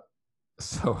after that.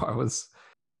 So I was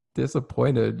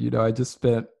disappointed. I just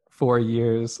spent 4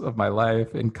 years of my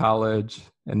life in college,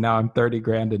 and now I'm 30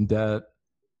 grand in debt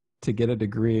to get a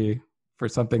degree for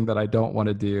something that I don't want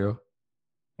to do.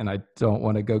 And I don't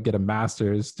want to go get a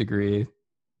master's degree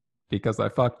because I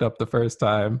fucked up the first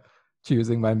time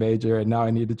choosing my major, and now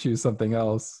I need to choose something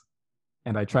else.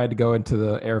 And I tried to go into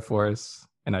the Air Force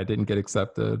and I didn't get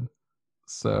accepted.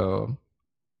 So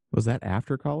was that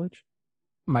after college?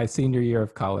 My senior year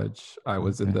of college, I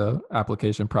was in the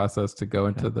application process to go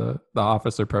into the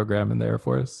officer program in the Air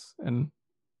Force. And,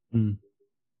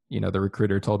 the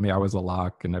recruiter told me I was a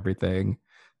lock and everything.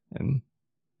 And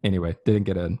anyway, didn't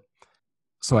get in.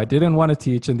 So I didn't want to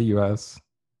teach in the US,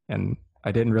 and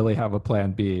I didn't really have a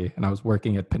plan B. And I was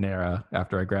working at Panera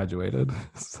after I graduated.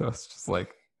 So it's just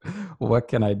like, what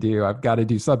can I do? I've got to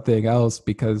do something else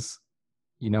because,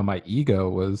 my ego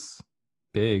was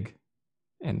big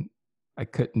and I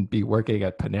couldn't be working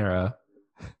at Panera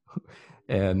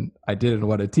and I didn't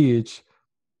want to teach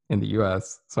in the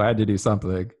US. So I had to do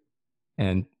something,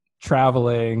 and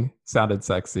traveling sounded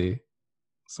sexy.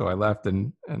 So I left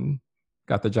and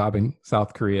got the job in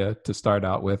South Korea to start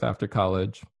out with after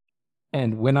college.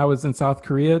 And when I was in South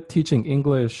Korea teaching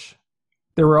English,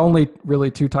 there were only really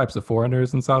 2 types of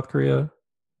foreigners in South Korea,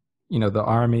 the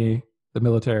army, the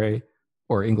military,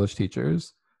 or English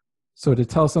teachers. So to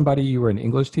tell somebody you were an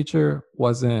English teacher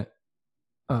wasn't,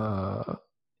 I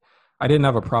didn't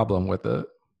have a problem with it.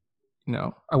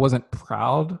 I wasn't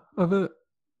proud of it,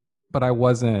 but I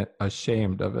wasn't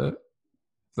ashamed of it,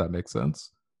 if that makes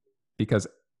sense, because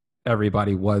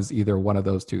everybody was either one of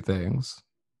those 2 things.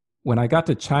 When I got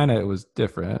to China, it was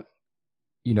different.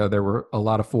 There were a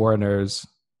lot of foreigners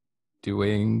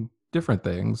doing different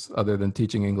things other than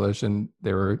teaching English, and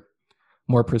they were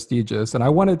more prestigious. And I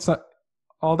wanted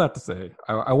all that to say,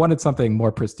 I wanted something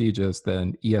more prestigious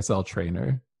than ESL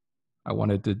trainer. I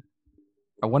wanted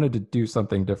to do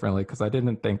something differently because I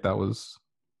didn't think that was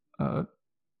a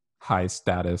high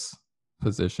status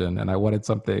position, and I wanted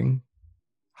something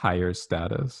higher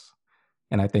status.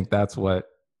 And I think that's what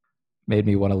made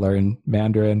me want to learn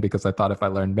Mandarin, because I thought if I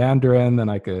learned Mandarin, then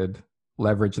I could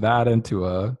leverage that into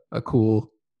a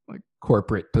cool like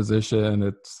corporate position.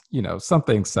 It's,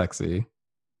 something sexy,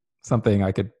 something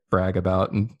I could brag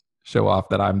about and show off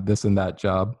that I'm this and that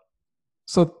job.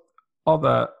 So all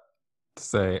that to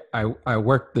say, I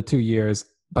worked the 2 years,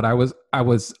 but I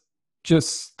was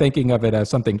just thinking of it as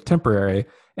something temporary,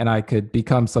 and I could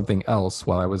become something else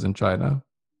while I was in China.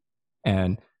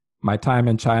 And my time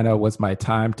in China was my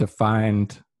time to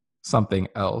find something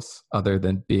else other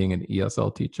than being an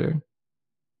ESL teacher.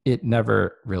 It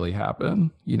never really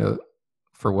happened.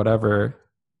 For whatever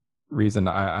reason,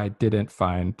 I didn't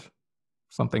find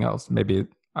something else. Maybe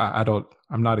I'm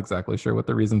not exactly sure what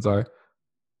the reasons are,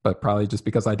 but probably just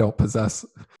because I don't possess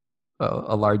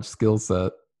a large skill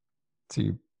set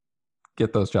to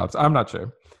get those jobs. I'm not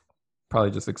sure.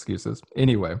 Probably just excuses.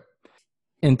 Anyway,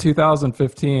 in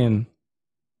 2015,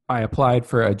 I applied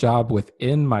for a job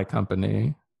within my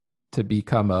company to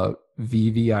become a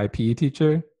VVIP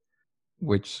teacher,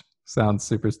 which sounds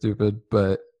super stupid,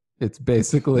 but it's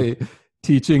basically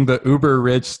teaching the uber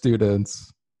rich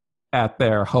students at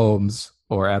their homes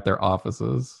or at their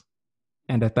offices.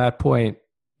 And at that point,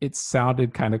 it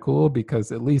sounded kind of cool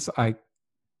because at least I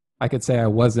could say I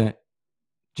wasn't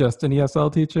just an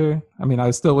ESL teacher. I mean,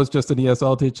 I still was just an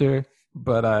ESL teacher,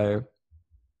 but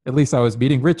at least I was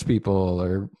meeting rich people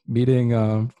or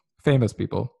meeting famous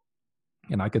people.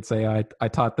 And I could say I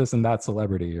taught this and that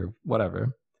celebrity or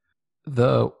whatever.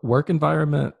 The work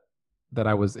environment that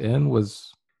I was in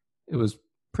was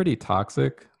pretty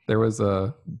toxic. There was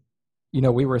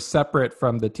we were separate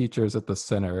from the teachers at the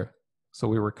center. So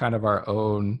we were kind of our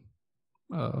own,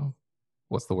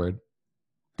 what's the word?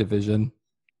 Division.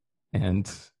 And,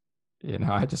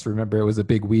 I just remember it was a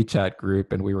big WeChat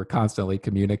group and we were constantly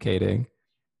communicating.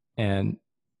 And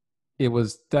it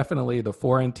was definitely the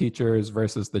foreign teachers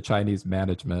versus the Chinese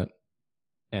management.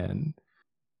 And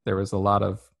there was a lot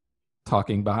of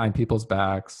talking behind people's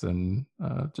backs and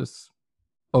just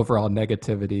overall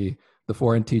negativity. The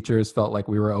foreign teachers felt like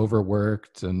we were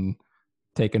overworked and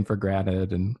taken for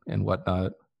granted and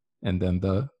whatnot. And then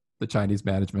the Chinese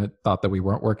management thought that we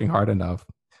weren't working hard enough.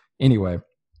 Anyway,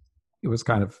 it was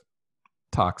kind of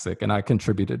toxic and I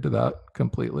contributed to that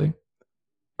completely.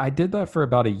 I did that for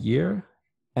about a year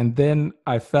and then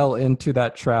I fell into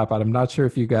that trap. I'm not sure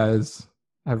if you guys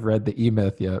have read the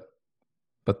E-Myth yet,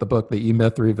 but the book, the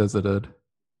E-Myth Revisited,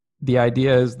 the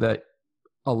idea is that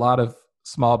a lot of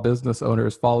small business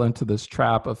owners fall into this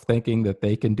trap of thinking that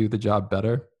they can do the job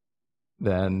better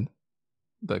than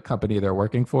the company they're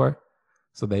working for.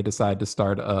 So they decide to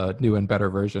start a new and better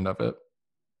version of it.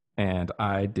 And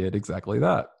I did exactly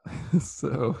that.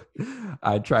 So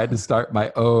I tried to start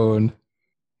my own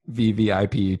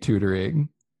VVIP tutoring.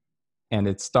 And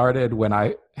it started when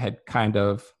I had kind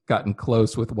of gotten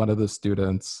close with one of the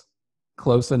students,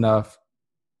 close enough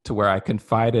to where I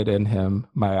confided in him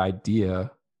my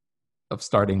idea of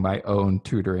starting my own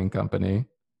tutoring company.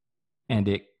 And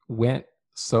it went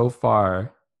so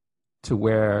far to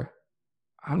where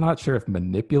I'm not sure if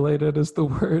manipulated is the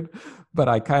word, but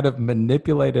I kind of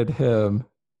manipulated him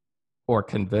or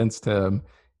convinced him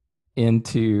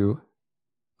into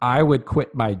I would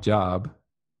quit my job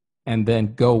and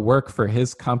then go work for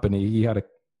his company. He had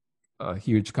a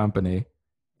huge company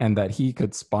and that he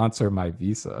could sponsor my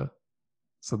visa.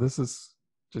 So this is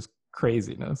just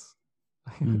craziness.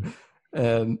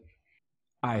 And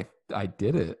I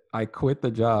did it. I quit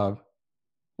the job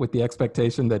with the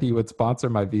expectation that he would sponsor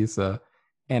my visa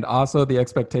and also the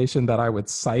expectation that I would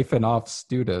siphon off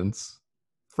students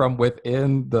from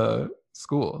within the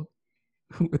school,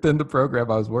 within the program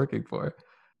I was working for.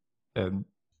 And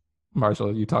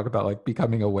Marshall, you talk about like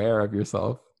becoming aware of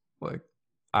yourself. Like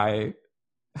I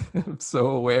am so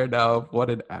aware now of what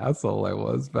an asshole I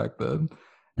was back then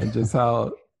and just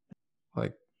how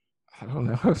like, I don't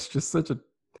know, I was just such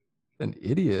an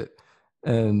idiot.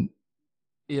 And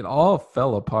it all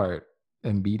fell apart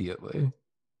immediately.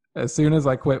 As soon as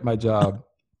I quit my job,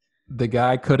 the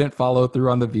guy couldn't follow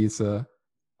through on the visa.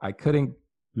 I couldn't.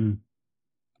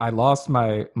 I lost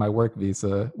my work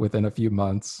visa within a few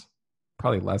months,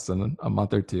 probably less than a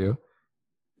month or two,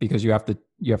 because you have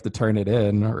to turn it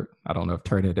in, or I don't know if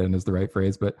turn it in is the right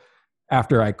phrase, but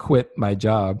after I quit my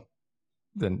job,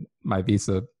 then my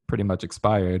visa pretty much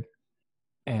expired,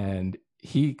 and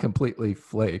he completely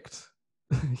flaked,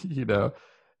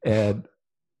 and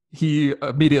he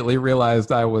immediately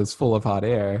realized I was full of hot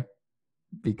air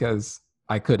because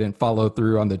I couldn't follow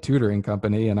through on the tutoring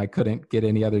company and I couldn't get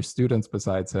any other students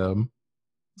besides him.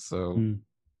 So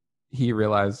he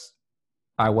realized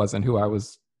I wasn't who I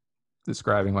was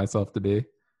describing myself to be.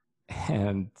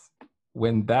 And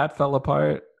when that fell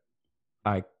apart,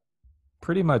 I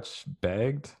pretty much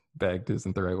begged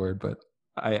isn't the right word, but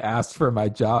I asked for my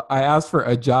job. I asked for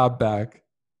a job back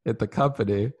at the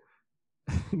company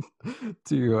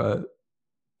to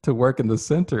work in the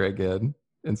center again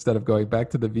instead of going back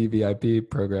to the VVIP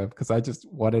program because I just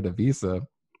wanted a visa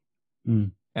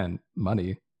and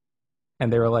money.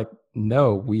 And they were like,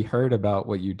 no, we heard about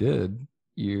what you did.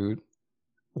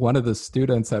 One of the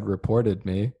students had reported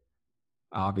me,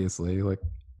 obviously, like,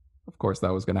 of course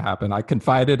that was going to happen. I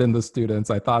confided in the students.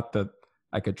 I thought that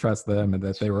I could trust them and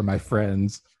that they were my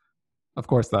friends. Of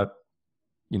course, that,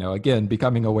 again,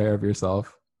 becoming aware of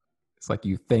yourself. It's like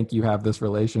you think you have this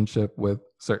relationship with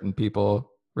certain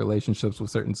people, relationships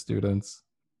with certain students.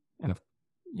 And,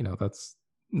 that's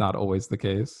not always the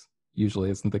case. Usually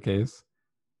isn't the case.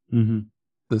 Mm-hmm.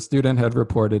 The student had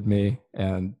reported me,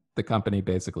 and the company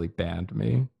basically banned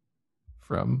me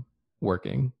from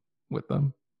working with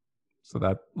them. So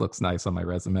that looks nice on my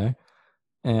resume.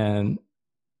 And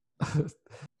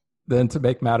then to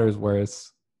make matters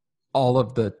worse, all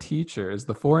of the teachers,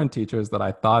 the foreign teachers that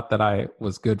I thought that I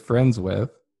was good friends with,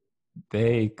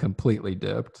 they completely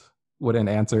dipped, wouldn't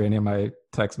answer any of my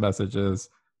text messages,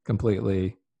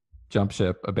 completely jump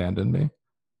ship, abandoned me.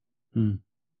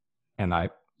 And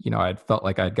I'd felt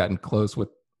like I'd gotten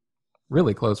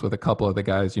really close with a couple of the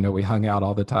guys. We hung out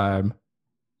all the time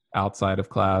outside of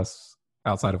class,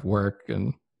 outside of work,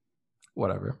 and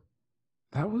whatever.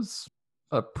 That was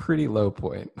a pretty low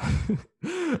point.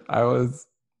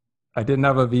 I didn't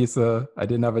have a visa. I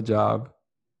didn't have a job.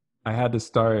 I had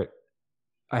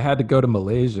to go to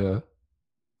Malaysia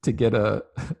to get a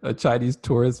Chinese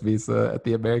tourist visa at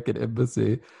the American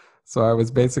embassy. So I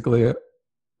was basically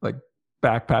like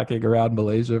backpacking around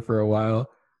Malaysia for a while.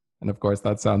 And of course,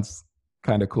 that sounds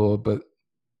kind of cool, but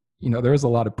there was a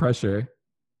lot of pressure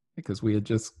because we had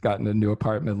just gotten a new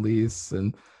apartment lease,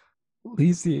 and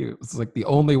Lisi was like the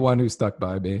only one who stuck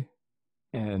by me.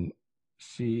 And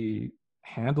she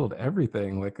handled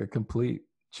everything like a complete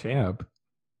champ.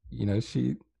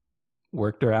 She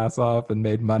worked her ass off and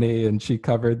made money, and she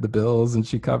covered the bills and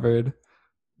she covered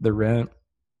the rent.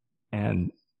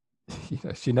 And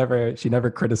she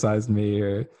never criticized me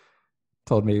or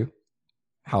told me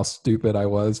how stupid I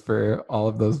was for all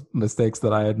of those mistakes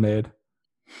that I had made.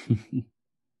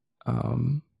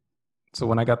 So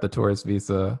when I got the tourist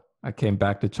visa, I came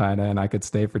back to China and I could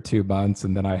stay for 2 months,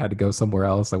 and then I had to go somewhere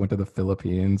else. I went to the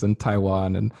Philippines and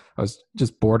Taiwan, and I was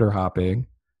just border hopping.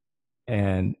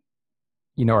 And,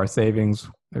 our savings,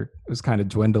 it was kind of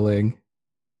dwindling.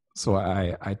 So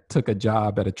I took a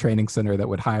job at a training center that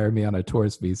would hire me on a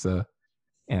tourist visa.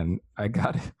 And I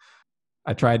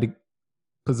tried to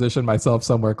position myself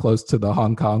somewhere close to the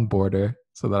Hong Kong border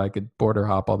so that I could border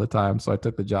hop all the time. So I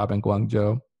took the job in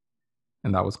Guangzhou,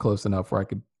 and that was close enough where I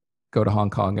could go to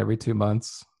Hong Kong every 2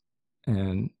 months.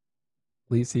 And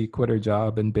Lisi quit her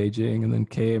job in Beijing and then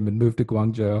came and moved to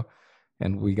Guangzhou,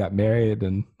 and we got married.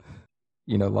 And,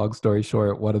 long story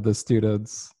short, one of the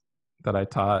students that I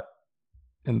taught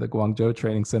in the Guangzhou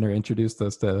Training Center introduced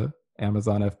us to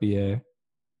Amazon FBA.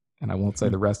 And I won't say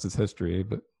the rest is history,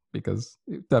 but because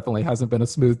it definitely hasn't been a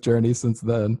smooth journey since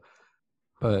then.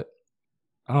 But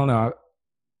I don't know. I'm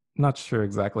not sure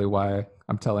exactly why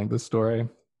I'm telling this story,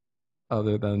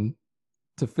 other than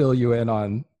to fill you in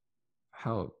on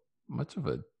how much of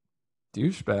a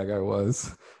douchebag I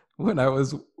was when I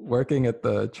was working at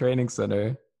the training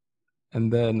center.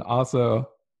 And then also,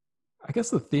 I guess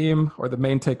the theme or the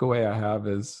main takeaway I have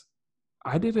is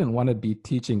I didn't want to be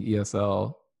teaching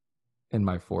ESL in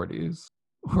my 40s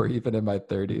or even in my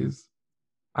 30s.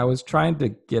 I was trying to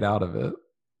get out of it,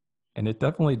 and it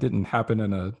definitely didn't happen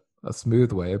in a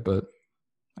smooth way, but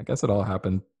I guess it all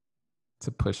happened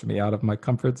to push me out of my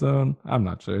comfort zone. I'm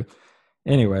not sure.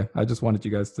 Anyway, I just wanted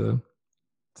you guys to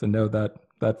know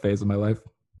that phase of my life.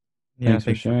 Yeah, thanks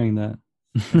for sharing that.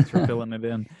 Thanks for filling it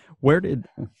in. Where did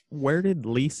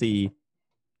Lisi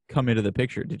come into the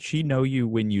picture? Did she know you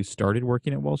when you started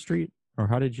working at Wall Street, or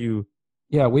how did you?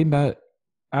 Yeah, we met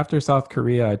after South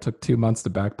Korea. I took 2 months to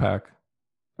backpack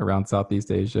around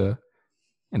Southeast Asia,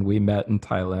 and we met in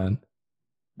Thailand.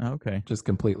 Okay. Just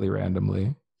completely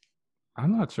randomly.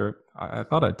 I'm not sure. I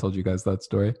thought I told you guys that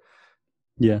story.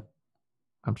 Yeah.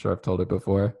 I'm sure I've told it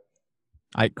before.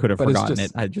 I could have forgotten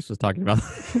it. I just was talking about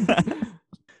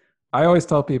I always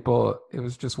tell people it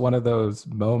was just one of those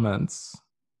moments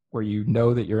where you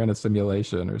know that you're in a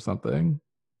simulation or something,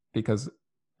 because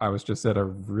I was just at a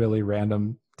really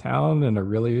random town in a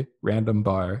really random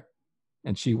bar,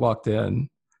 and she walked in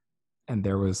and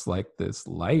there was like this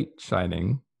light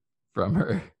shining from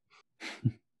her.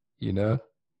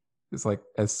 It's like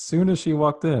as soon as she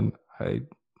walked in, I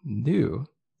knew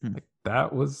like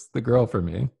that was the girl for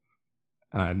me.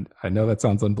 And I know that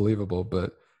sounds unbelievable,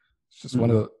 but it's just one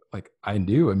of the, like, I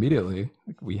knew immediately,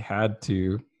 like we had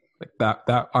to, like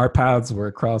that our paths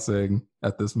were crossing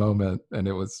at this moment, and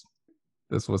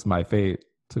this was my fate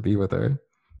to be with her.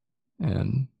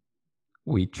 And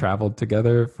we traveled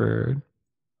together for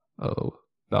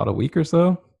about a week or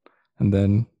so, and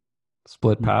then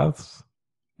split paths,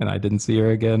 and I didn't see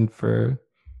her again for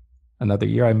another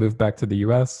year. I moved back to the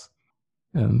US,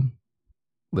 and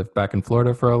lived back in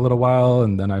Florida for a little while,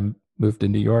 and then I moved to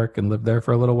New York and lived there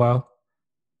for a little while.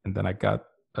 And then I got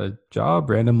a job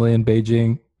randomly in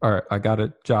Beijing, or I got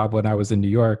a job when I was in New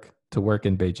York to work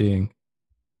in Beijing.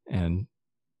 And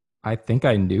I think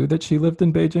I knew that she lived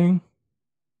in Beijing,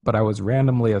 but I was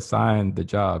randomly assigned the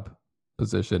job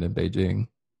position in Beijing.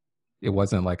 It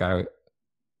wasn't like I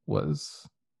was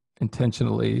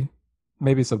intentionally,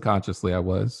 maybe subconsciously I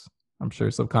was. I'm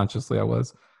sure subconsciously I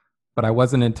was, but I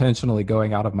wasn't intentionally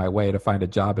going out of my way to find a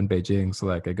job in Beijing so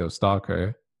that I could go stalk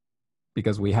her,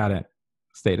 because we hadn't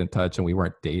stayed in touch and we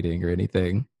weren't dating or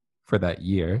anything for that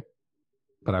year.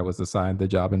 But I was assigned the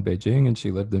job in Beijing and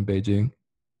she lived in Beijing,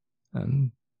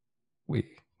 and we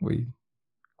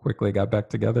quickly got back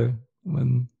together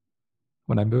when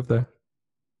I moved there,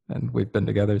 and we've been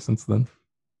together since then.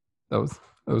 That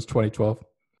was 2012.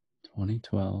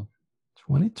 2012.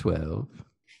 2012.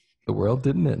 The world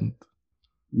didn't end.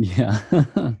 Yeah.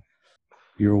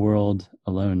 Your world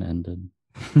alone ended.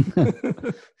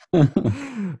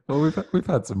 Well, we've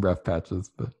had some rough patches,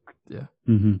 but yeah.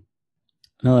 Mm-hmm.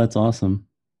 No, that's awesome.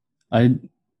 I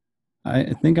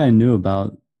think I knew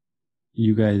about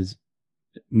you guys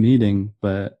meeting,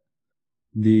 but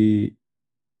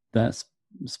that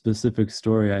specific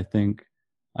story, I think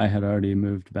I had already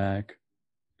moved back,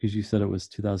 because you said it was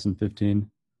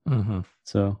 2015. Mm-hmm.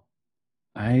 So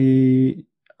I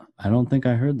don't think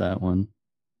I heard that one,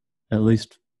 at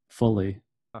least fully.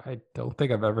 I don't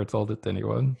think I've ever told it to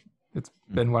anyone. It's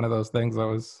been one of those things I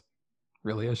was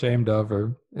really ashamed of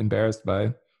or embarrassed by.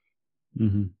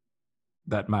 Mm-hmm.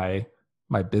 That my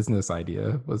business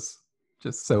idea was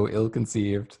just so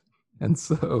ill-conceived and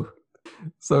so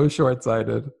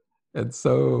short-sighted, and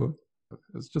so it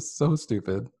was just so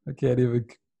stupid. I can't even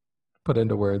put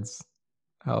into words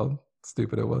how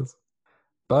stupid it was.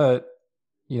 But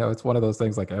it's one of those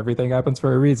things, like everything happens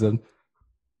for a reason.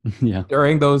 Yeah.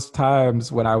 During those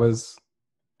times when I was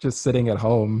just sitting at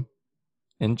home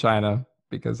in China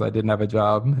because I didn't have a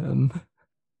job and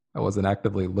I wasn't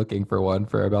actively looking for one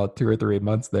for about 2 or 3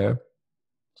 months there,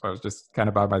 so I was just kind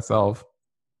of by myself.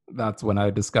 That's when I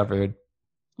discovered,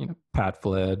 Pat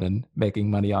Flynn and making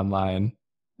money online,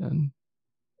 and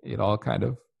it all kind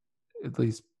of at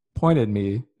least pointed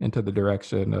me into the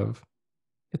direction of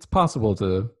it's possible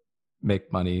to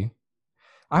make money.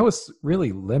 I was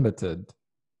really limited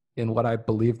in what I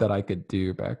believed that I could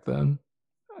do back then.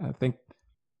 I think,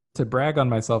 to brag on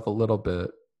myself a little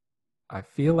bit, I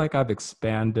feel like I've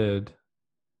expanded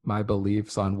my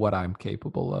beliefs on what I'm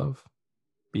capable of,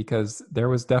 because there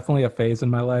was definitely a phase in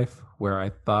my life where I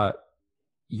thought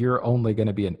you're only going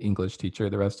to be an English teacher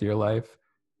the rest of your life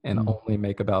and only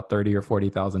make about $30,000 or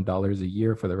 $40,000 a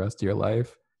year for the rest of your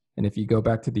life. And if you go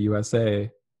back to the USA,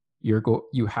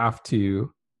 you have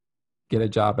to get a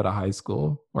job at a high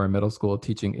school or a middle school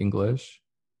teaching English.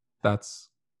 That's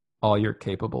all you're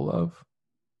capable of.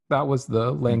 That was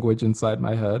the language inside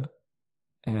my head.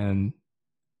 And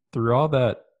through all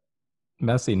that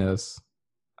messiness,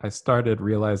 I started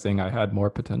realizing I had more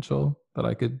potential, that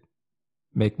I could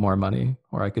make more money,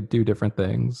 or I could do different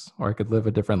things, or I could live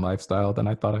a different lifestyle than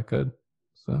I thought I could.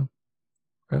 So,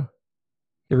 yeah.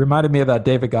 It reminded me of that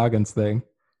David Goggins thing,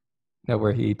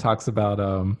 where he talks about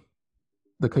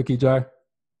the cookie jar.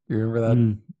 You remember that?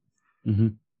 Mm-hmm.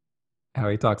 How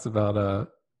he talks about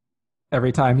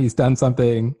every time he's done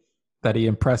something that he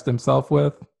impressed himself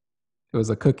with, it was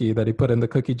a cookie that he put in the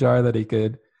cookie jar that he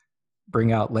could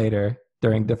bring out later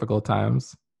during difficult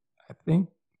times. I think,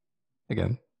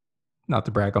 again, not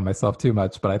to brag on myself too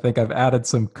much, but I think I've added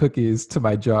some cookies to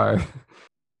my jar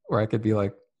where I could be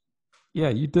like, yeah,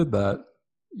 you did that.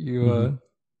 You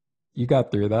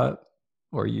got through that,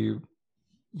 or you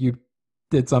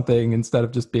did something instead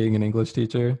of just being an English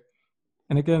teacher.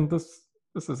 And again, this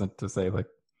isn't to say like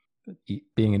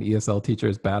being an ESL teacher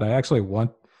is bad. I actually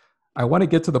want to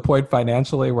get to the point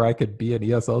financially where I could be an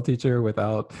ESL teacher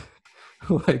without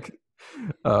like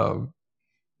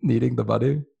needing the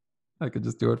money. I could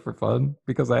just do it for fun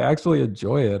because I actually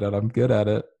enjoy it and I'm good at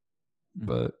it.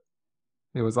 But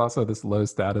it was also this low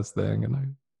status thing,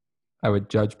 and I would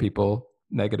judge people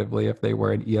negatively if they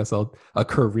were a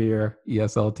career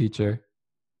ESL teacher.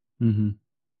 Mm-hmm.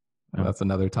 And that's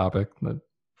another topic, but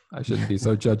I shouldn't be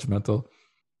so judgmental.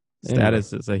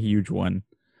 Status is a huge one.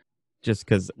 Just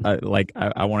because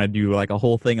I want to do like a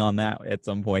whole thing on that at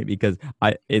some point, because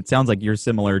it sounds like you're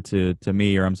similar to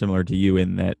me, or I'm similar to you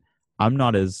in that I'm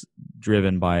not as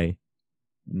driven by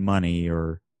money,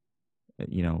 or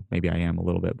maybe I am a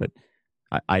little bit, but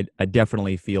I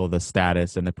definitely feel the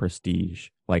status and the prestige.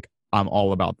 Like I'm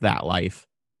all about that life,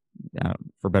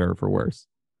 for better or for worse.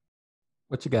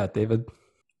 What you got, David?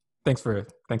 Thanks for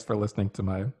listening to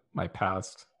my my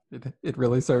past. It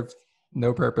really served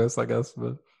no purpose, I guess.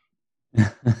 But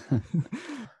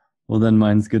well, then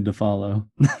mine's good to follow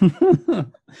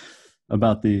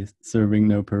about the serving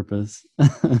no purpose.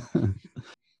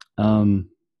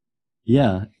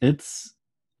 Yeah, it's,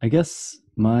 I guess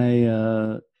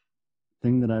my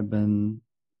thing that I've been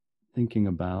thinking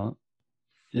about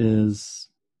is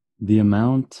the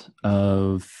amount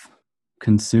of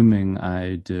consuming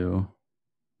I do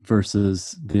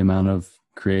versus the amount of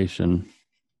creation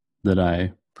that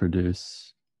I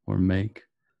produce or make.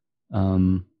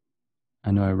 I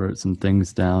know I wrote some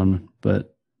things down,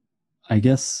 but I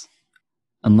guess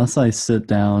unless I sit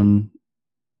down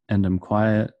and am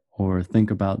quiet or think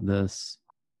about this,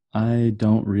 I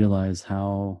don't realize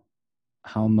how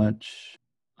much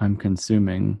I'm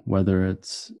consuming, whether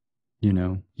it's,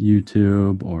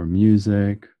 YouTube or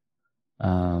music,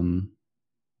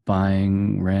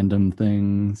 buying random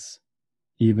things,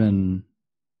 even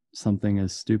something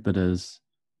as stupid as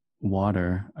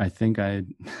water. I think I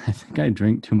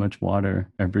drink too much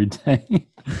water every day.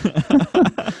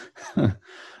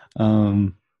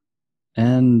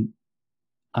 And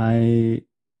I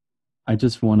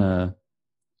just want to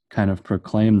kind of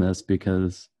proclaim this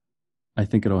because I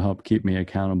think it'll help keep me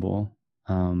accountable.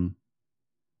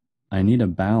 I need a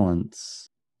balance.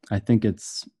 I think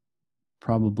it's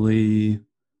probably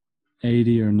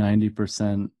 80 or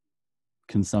 90%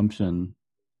 consumption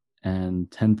and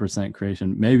 10%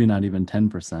 creation, maybe not even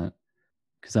 10%.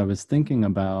 Because I was thinking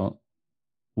about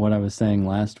what I was saying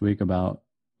last week about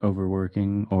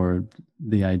overworking, or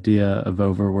the idea of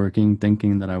overworking,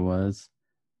 thinking that I was.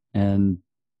 And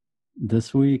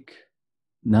this week,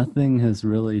 nothing has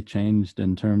really changed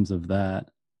in terms of that.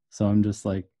 So I'm just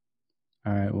like,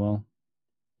 all right, well,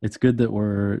 it's good that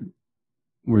we're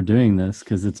doing this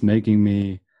because it's making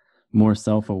me more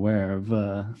self-aware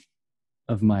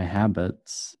of my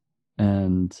habits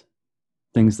and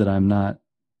things that I'm not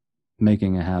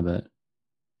making a habit.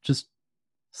 Just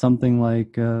something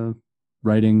like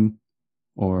writing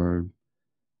or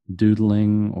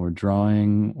doodling or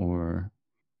drawing or,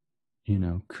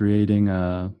 creating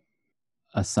a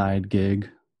side gig,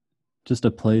 just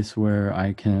a place where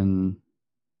I can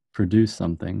produce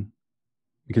something,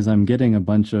 because I'm consuming a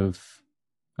bunch of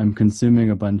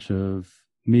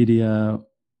media,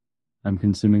 I'm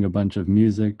consuming a bunch of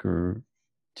music or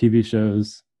TV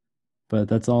shows, but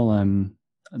that's all I'm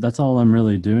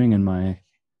really doing in my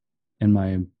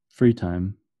free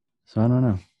time. So I don't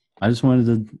know. I just wanted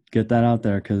to get that out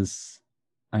there because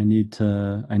I need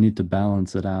to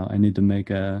balance it out. I need to make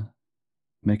a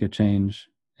change,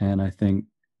 and I think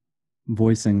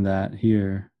voicing that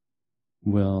here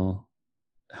will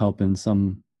help in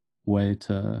some way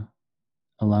to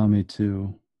allow me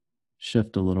to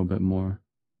shift a little bit more.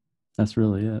 That's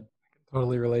really it. I can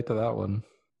totally relate to that one.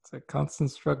 It's a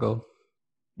constant struggle.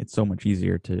 It's so much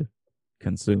easier to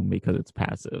consume because it's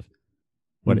passive,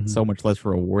 but it's so much less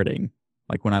rewarding.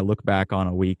 Like when I look back on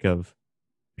a week of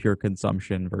pure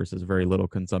consumption versus very little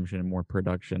consumption and more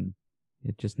production,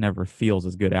 it just never feels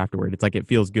as good afterward. It's like it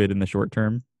feels good in the short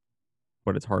term,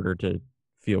 but it's harder to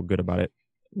feel good about it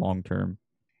long term,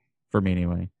 for me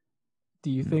anyway.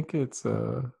 Do you think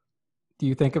do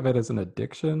you think of it as an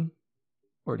addiction,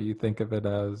 or do you think of it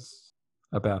as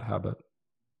a bad habit?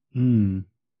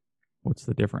 What's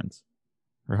the difference?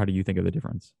 Or how do you think of the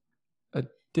difference?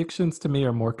 Addictions to me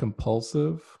are more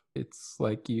compulsive. It's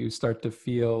like you start to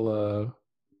feel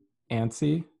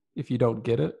antsy if you don't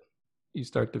get it. You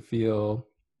start to feel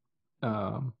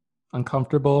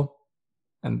uncomfortable,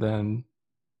 and then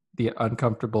the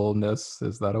uncomfortableness,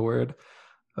 is that a word,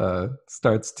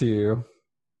 starts to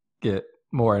get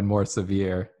more and more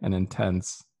severe and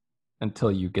intense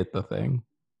until you get the thing.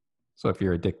 So if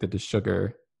you're addicted to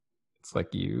sugar, it's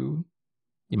like you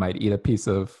might eat a piece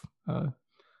of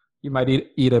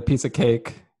eat a piece of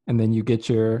cake, and then you get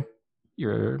your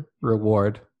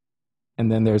reward,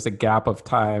 and then there's a gap of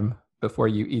time before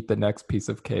you eat the next piece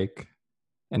of cake.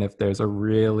 And if there's a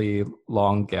really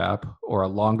long gap or a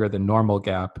longer than normal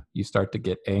gap, you start to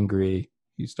get angry,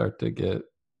 you start to get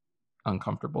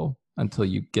uncomfortable until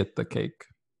you get the cake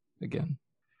again.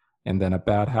 And then a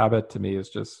bad habit to me is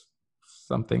just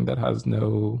something that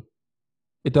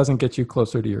it doesn't get you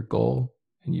closer to your goal,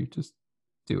 and you just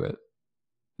do it.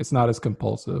 It's not as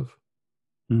compulsive.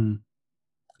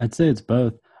 I'd say it's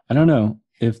both. I don't know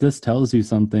if this tells you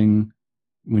something.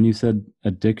 When you said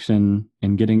addiction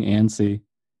and getting antsy,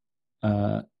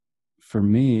 for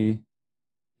me,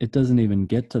 it doesn't even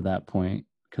get to that point,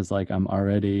 because like I'm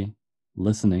already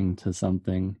listening to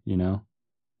something,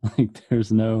 like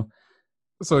there's no.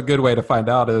 So a good way to find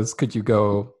out is, could you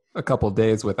go a couple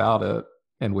days without it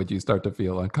And would you start to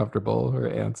feel uncomfortable or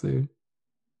antsy?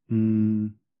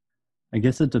 I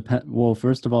guess it depends. Well,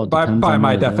 first of all, it By depends on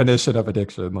my what it definition is. of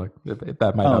addiction, like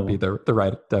that might not be the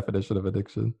right definition of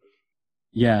addiction.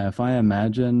 Yeah, if I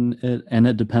imagine it, and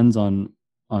it depends on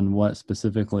what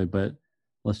specifically, but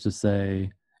let's just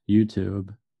say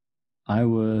YouTube, I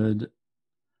would.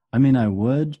 I mean, I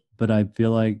would, but I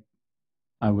feel like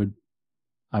I would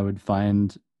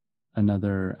find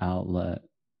another outlet,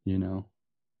 you know,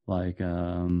 like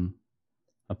a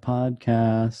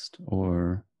podcast,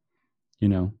 or you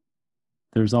know,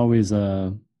 there's always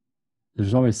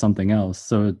something else.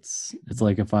 So it's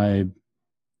like if I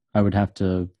would have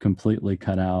to completely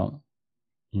cut out,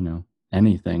 you know,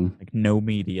 anything. Like no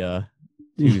media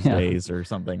Yeah. Tuesdays or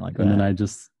something like that. And then I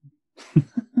just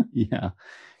yeah.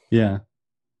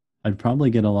 I'd probably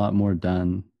get a lot more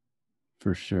done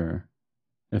for sure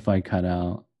if I cut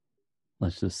out,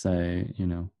 let's just say, you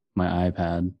know, my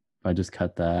iPad. If I just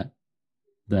cut that,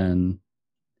 then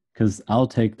because I'll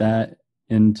take that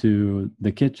into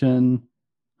the kitchen.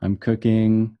 I'm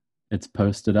cooking. It's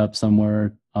posted up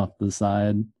somewhere off the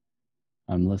side.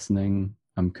 I'm listening.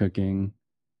 I'm cooking,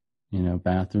 you know,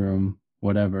 bathroom,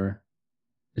 whatever.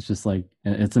 It's just like,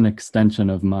 it's an extension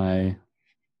of my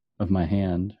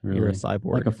hand, really. You're a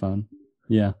cyborg. Like a phone.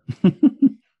 Yeah.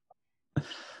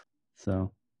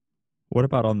 So what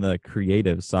about on the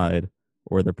creative side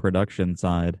or the production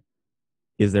side?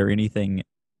 Is there anything,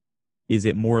 is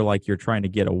it more like you're trying to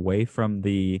get away from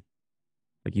the,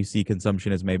 like you see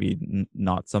consumption as maybe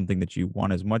not something that you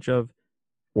want as much of?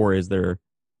 Or is there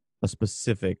a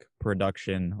specific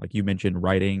production, like you mentioned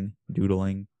writing,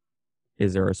 doodling?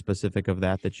 Is there a specific of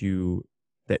that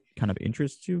that kind of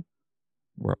interests you,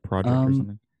 or a project or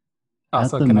something?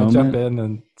 Also, can I jump in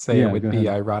and say it would be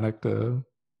ironic to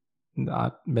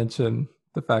not mention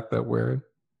the fact that we're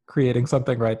creating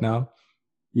something right now?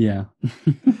 Yeah.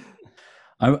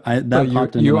 That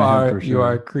popped into my head for sure. You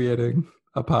are creating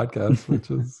a podcast, which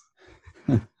is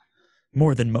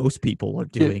more than most people are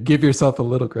doing. Give yourself a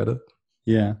little credit.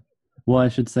 Yeah. Well, I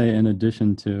should say in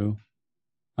addition to,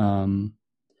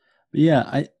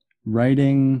 yeah,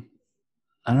 writing,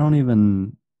 I don't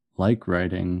even like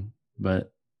writing,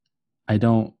 but I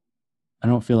don't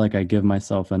feel like I give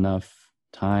myself enough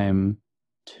time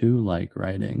to like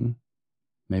writing.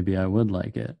 Maybe I would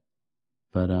like it,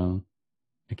 but I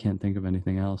can't think of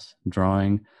anything else.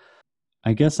 Drawing,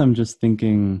 I guess I'm just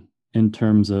thinking in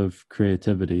terms of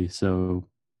creativity. So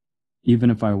even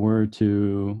if I were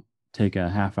to take a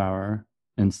half hour,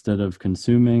 instead of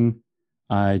consuming,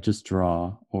 I just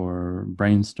draw or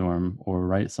brainstorm or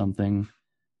write something,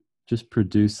 just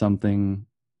produce something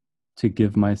to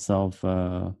give myself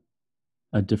a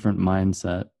different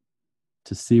mindset,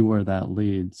 to see where that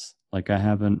leads. Like I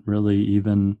haven't really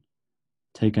even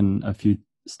taken a few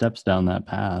steps down that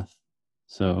path.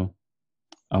 So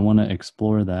I want to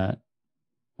explore that.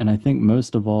 And I think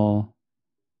most of all,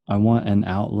 I want an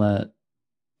outlet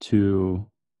to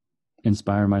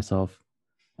inspire myself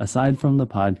aside from the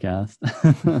podcast.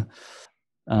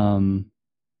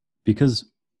 Because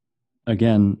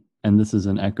again, and this is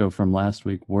an echo from last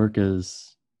week, work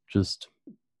is just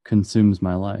consumes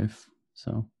my life.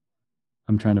 So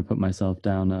I'm trying to put myself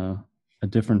down a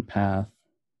different path.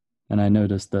 And I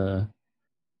noticed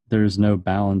there's no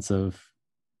balance of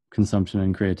consumption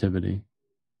and creativity.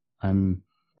 I'm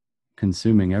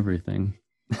consuming everything.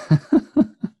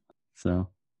 So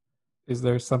is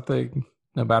there something,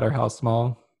 no matter how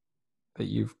small, that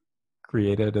you've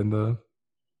created in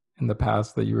the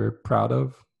past that you were proud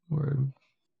of, or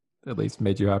at least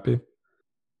made you happy?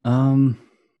 I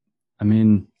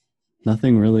mean,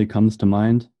 nothing really comes to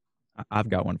mind. I've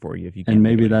got one for you if you can. And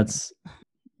maybe that's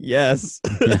yes.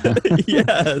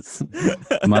 Yes.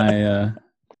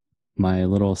 My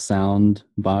little sound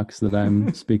box that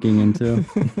I'm speaking into.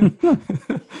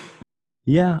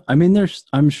 Yeah, I mean,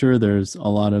 I'm sure there's a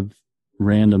lot of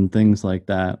random things like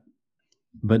that,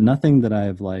 but nothing that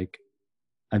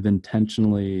I've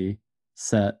intentionally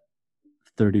set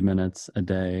 30 minutes a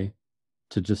day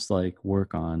to just like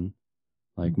work on.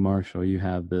 Like, Marshall, you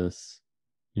have this,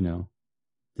 you know,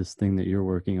 this thing that you're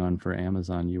working on for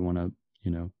Amazon. You want to,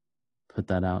 you know, put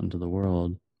that out into the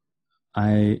world.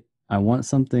 I want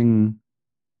something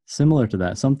similar to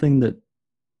that, something that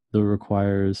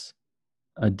requires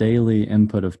a daily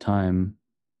input of time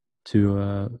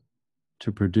to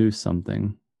produce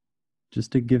something,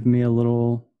 just to give me a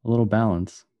little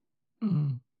balance.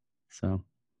 Mm. So,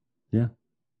 yeah.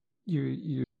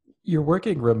 You're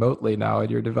working remotely now, and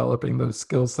you're developing those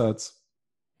skill sets,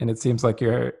 and it seems like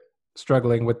you're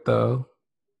struggling with the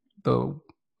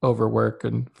overwork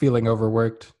and feeling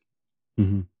overworked.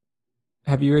 Mm-hmm.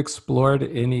 Have you explored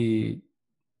any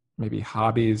maybe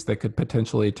hobbies that could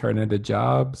potentially turn into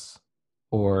jobs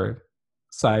or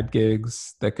side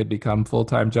gigs that could become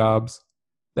full-time jobs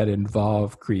that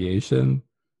involve creation?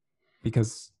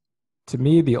 Because to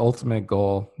me, the ultimate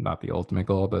goal, not the ultimate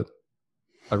goal, but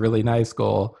a really nice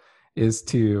goal is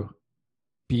to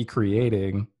be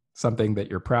creating something that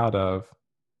you're proud of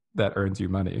that earns you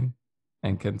money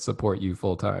and can support you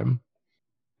full time.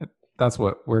 That's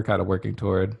what we're kind of working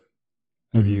toward.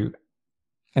 Have you?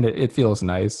 And it feels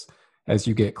nice as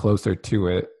you get closer to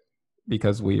it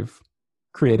because we've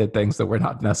created things that we're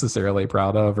not necessarily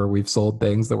proud of, or we've sold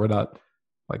things that we're not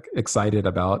like excited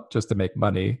about just to make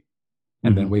money.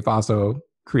 And then we've also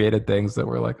created things that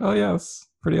we're like, oh yeah, it's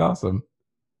pretty awesome.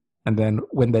 And then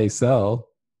when they sell,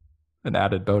 an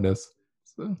added bonus.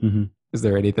 So, is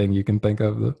there anything you can think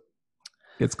of that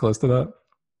gets close to that?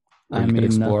 I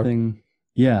mean, nothing.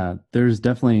 Yeah, there's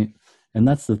definitely, and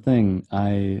that's the thing.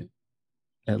 I,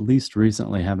 at least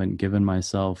recently, haven't given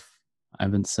myself. I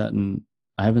haven't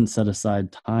set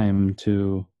aside time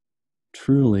to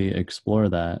truly explore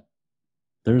that.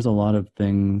 There's a lot of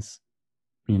things,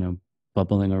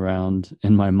 bubbling around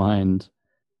in my mind,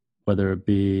 whether it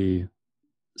be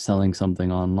selling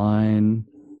something online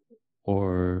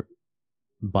or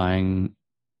buying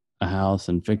a house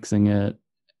and fixing it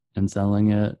and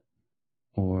selling it,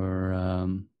 or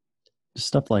just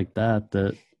stuff like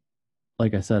that,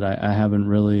 like I said, I haven't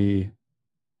really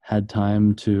had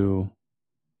time to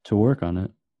work on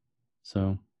it.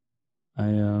 So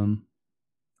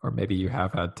or maybe you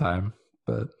have had time,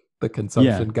 but the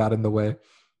consumption got in the way.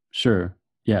 Sure.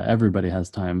 Yeah, everybody has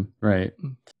time, right?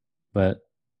 But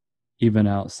even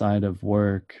outside of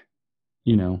work,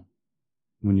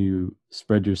 when you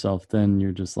spread yourself thin,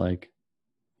 you're just like,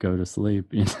 go to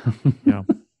sleep, Yeah.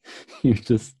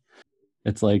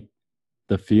 It's like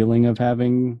the feeling of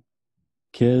having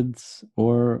kids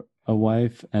or a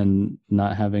wife and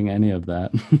not having any of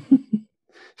that.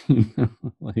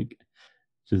 Like,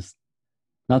 just,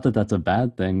 not that that's a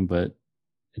bad thing, but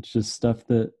it's just stuff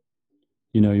that,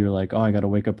 you're like, oh, I got to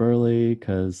wake up early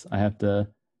because I have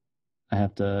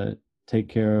to take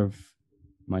care of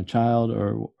my child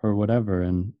or whatever.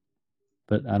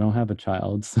 But I don't have a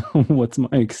child, so what's my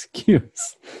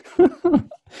excuse?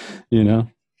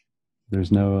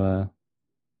 There's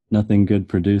nothing good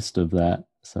produced of that.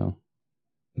 So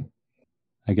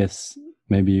I guess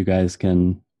maybe you guys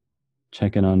can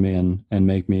check in on me and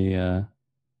make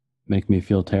me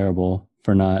feel terrible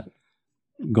for not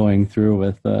going through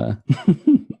with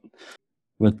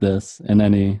with this in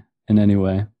any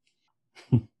way.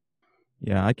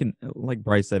 Yeah, I can, like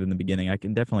Bryce said in the beginning, I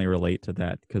can definitely relate to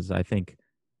that because I think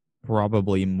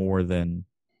probably more than,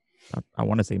 I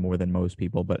want to say more than most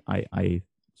people, but I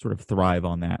sort of thrive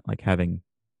on that, like having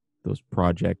those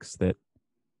projects that,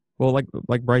 well,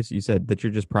 like Bryce, you said, that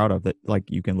you're just proud of, that like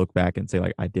you can look back and say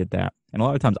like, I did that. And a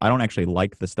lot of times I don't actually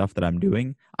like the stuff that I'm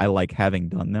doing. I like having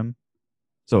done them.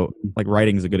 So like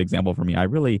writing is a good example for me. I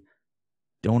really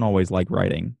don't always like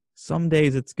writing. Some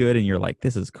days it's good and you're like,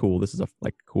 this is cool. This is a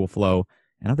like cool flow.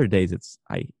 And other days it's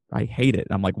I hate it.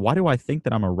 I'm like, why do I think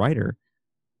that I'm a writer?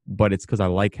 But it's because I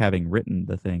like having written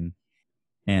the thing.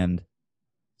 And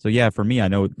so yeah, for me, I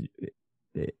know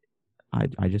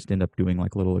I just end up doing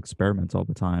like little experiments all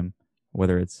the time,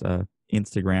 whether it's a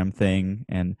Instagram thing.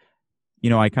 And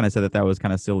I kind of said that was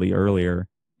kind of silly earlier,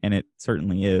 and it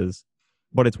certainly is.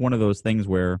 But it's one of those things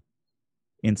where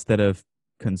instead of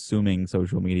consuming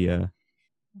social media,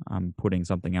 I'm putting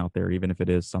something out there, even if it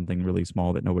is something really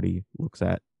small that nobody looks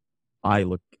at. I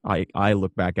look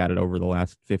back at it over the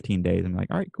last 15 days and I'm like,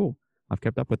 all right, cool. I've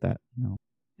kept up with that.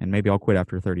 And maybe I'll quit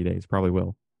after 30 days. Probably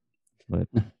will. But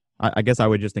I guess I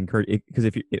would just encourage it, because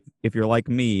if you're like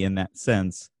me in that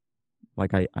sense,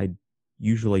 like I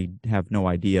usually have no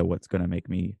idea what's going to make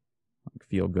me like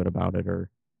feel good about it, or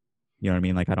you know what I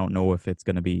mean? Like I don't know if it's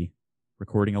going to be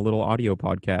recording a little audio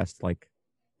podcast, like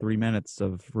 3 minutes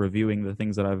of reviewing the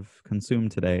things that I've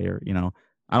consumed today, or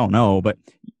I don't know, but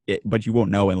you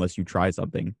won't know unless you try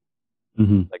something.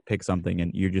 Like pick something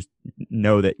and you just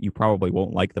know that you probably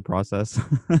won't like the process.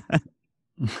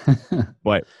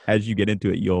 But as you get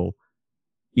into it, you'll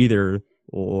either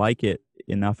like it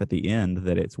enough at the end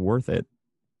that it's worth it,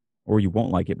 or you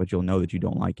won't like it, but you'll know that you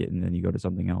don't like it, and then you go to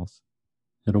something else.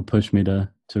 It'll push me to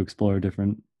explore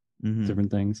different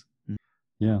things.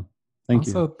 Yeah. Thank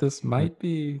you. Also, this might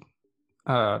be,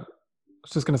 I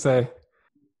was just going to say,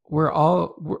 we're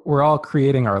all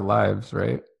creating our lives,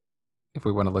 right? If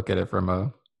we want to look at it from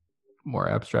a more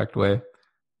abstract way.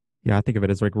 Yeah, I think of it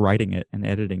as like writing it and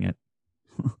editing it.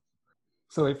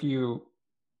 So if you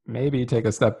maybe take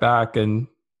a step back and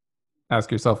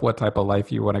ask yourself what type of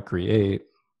life you want to create.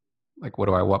 Like, what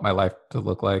do I want my life to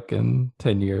look like in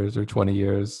 10 years or 20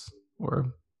 years?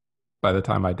 Or by the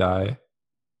time I die,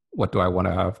 what do I want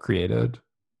to have created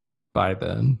by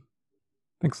then?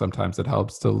 I think sometimes it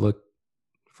helps to look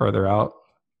further out.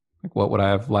 Like, what would I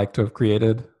have liked to have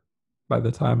created by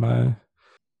the time I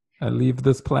leave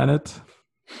this planet?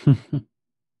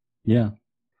 Yeah.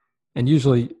 And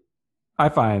usually I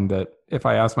find that if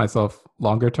I ask myself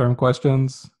longer term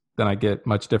questions, then I get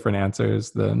much different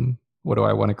answers than what do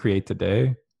I want to create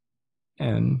today?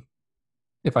 And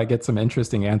if I get some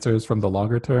interesting answers from the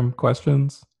longer term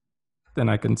questions, then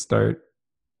I can start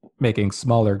making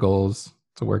smaller goals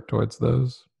to work towards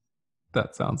those.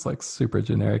 That sounds like super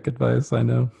generic advice, I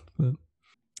know. But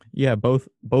Yeah, both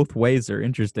ways are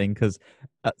interesting because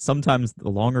sometimes the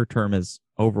longer term is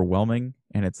overwhelming,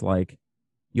 and it's like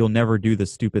you'll never do the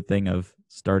stupid thing of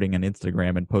starting an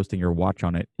Instagram and posting your watch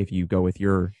on it if you go with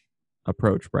your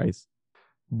approach, Bryce.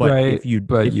 But right,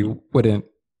 but you wouldn't.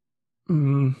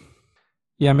 Mm,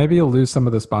 yeah, maybe you'll lose some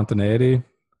of the spontaneity,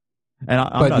 and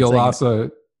I'm but not you'll saying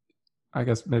also, I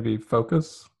guess, maybe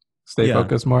stay yeah,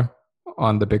 focused more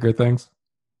on the bigger things.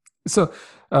 So,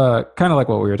 kind of like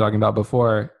what we were talking about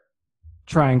before,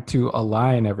 trying to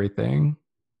align everything.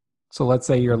 So, let's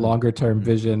say your longer term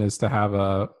vision is to have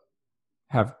a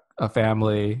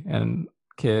family and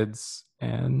kids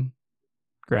and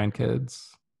grandkids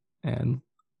and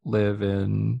live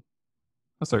in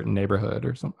a certain neighborhood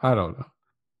or something. I don't know.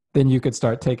 Then you could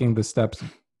start taking the steps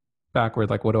backward.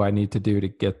 Like, what do I need to do to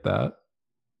get that?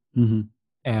 Mm-hmm.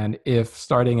 And if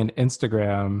starting an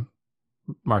Instagram,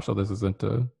 Marshall, this isn't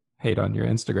to hate on your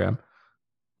Instagram,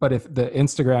 but if the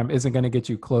Instagram isn't going to get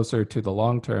you closer to the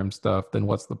long term stuff, then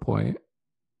what's the point?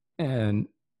 And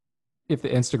if the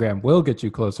Instagram will get you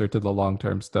closer to the long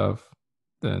term stuff,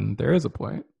 then there is a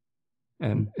point.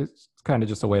 And it's kind of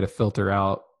just a way to filter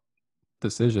out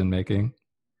decision making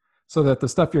so that the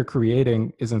stuff you're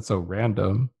creating isn't so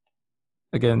random.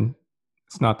 Again,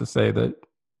 it's not to say that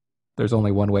there's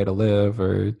only one way to live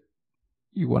or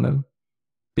you want to,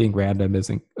 being random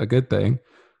isn't a good thing,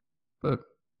 but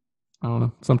I don't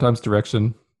know. Sometimes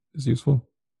direction is useful.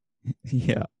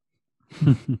 yeah.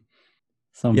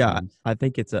 Sometimes. Yeah, I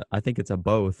think it's a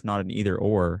both, not an either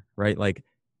or, right? Like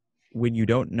when you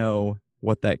don't know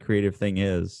what that creative thing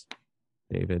is,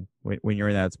 David, when you're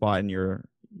in that spot and you're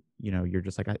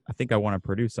just like, I think I want to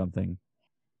produce something.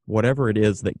 Whatever it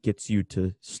is that gets you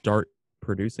to start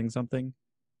producing something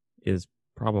is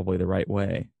probably the right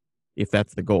way, if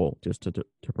that's the goal, just to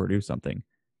produce something.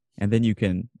 And then you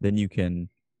can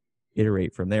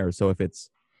iterate from there. So if it's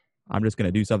I'm just going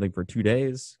to do something for 2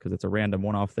 days because it's a random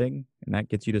one-off thing, and that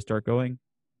gets you to start going,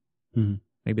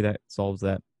 maybe that solves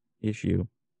that issue.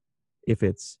 If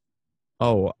it's,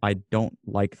 oh, I don't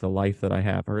like the life that I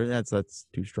have, or that's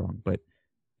too strong, but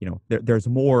there's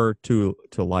more to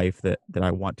life that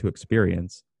I want to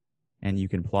experience, and you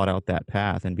can plot out that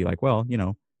path and be like, well,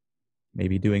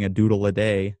 maybe doing a doodle a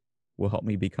day will help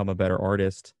me become a better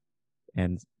artist,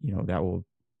 and that will,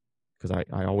 because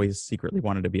I always secretly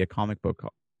wanted to be a comic book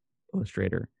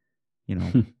illustrator,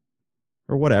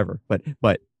 or whatever.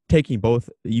 But taking both,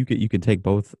 you can take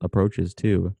both approaches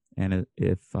too. And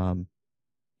if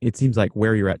it seems like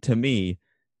where you're at, to me,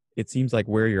 it seems like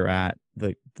where you're at,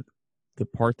 the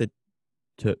part that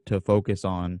to focus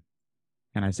on.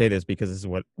 And I say this because this is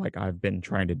what like I've been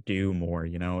trying to do more,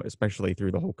 especially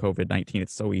through the whole COVID-19.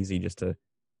 It's so easy just to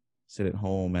sit at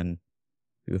home and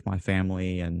be with my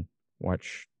family and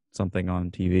watch something on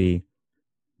TV,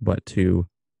 but to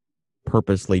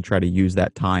purposely try to use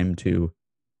that time to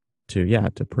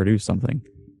produce something.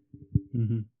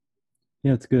 Mm-hmm.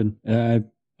 Yeah, it's good. I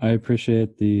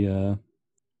appreciate the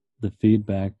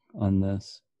feedback on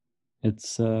this.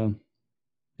 It's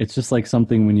just like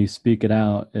something when you speak it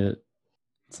out,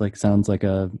 it's like sounds like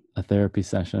a therapy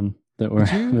session that we're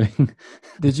having.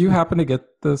 Did you happen to get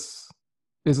this?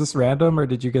 Is this random or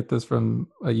did you get this from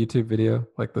a YouTube video,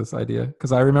 like this idea?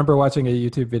 Because I remember watching a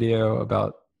YouTube video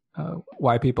about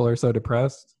why people are so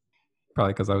depressed,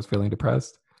 probably because I was feeling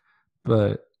depressed.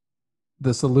 But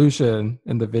the solution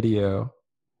in the video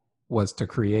was to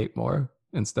create more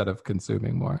instead of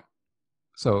consuming more.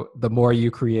 So the more you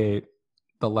create,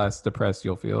 the less depressed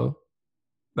you'll feel.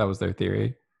 That was their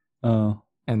theory. Oh,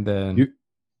 and then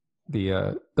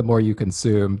the more you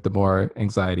consume, the more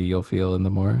anxiety you'll feel, and the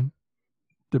more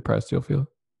depressed you'll feel.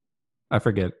 I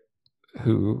forget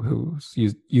whose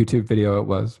YouTube video it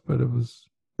was, but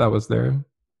that was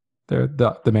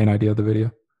the main idea of the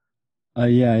video.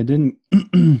 Yeah, I didn't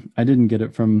I didn't get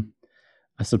it from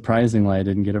surprisingly, I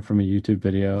didn't get it from a YouTube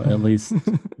video, at least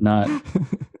not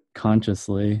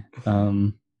consciously.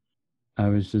 I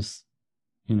was just,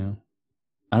 you know,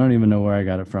 I don't even know where I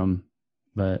got it from,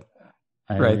 but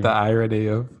Right, the irony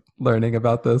of learning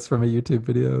about this from a YouTube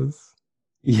videos.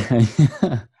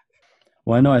 Yeah.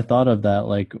 Well, I know I thought of that.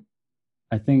 Like,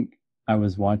 I think I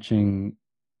was watching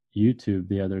YouTube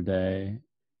the other day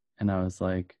and I was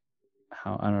like,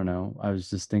 I don't know. I was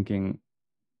just thinking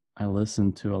I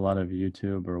listen to a lot of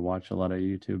YouTube or watch a lot of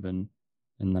YouTube and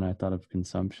then I thought of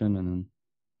consumption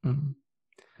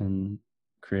and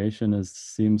creation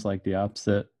seems like the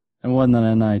opposite. And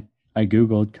then I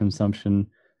Googled consumption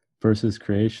versus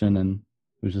creation and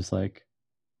was just like,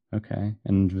 okay,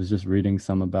 and was just reading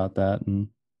some about that and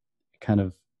kind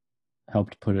of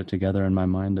helped put it together in my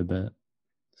mind a bit.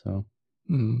 So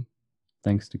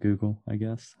thanks to Google, I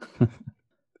guess.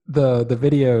 The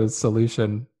video's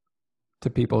solution to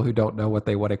people who don't know what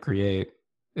they want to create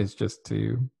is just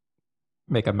to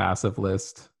make a massive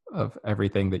list of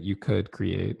everything that you could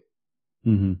create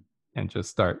and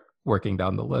just start working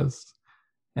down the list.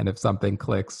 And if something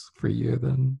clicks for you,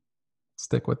 then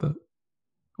stick with it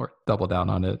or double down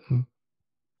on it and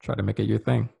try to make it your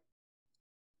thing.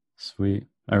 Sweet.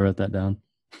 I wrote that down.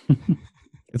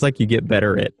 It's like you get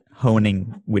better at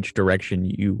honing which direction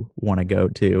you want to go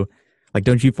to. Like,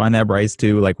 don't you find that, Bryce,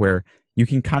 too? Like, where you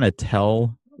can kind of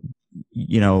tell,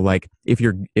 like if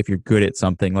you're good at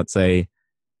something, let's say,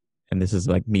 and this is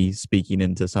like me speaking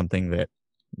into something that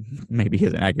maybe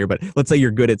isn't accurate, but let's say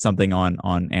you're good at something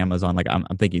on Amazon. Like I'm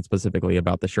thinking specifically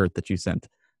about the shirt that you sent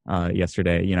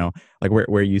yesterday. Like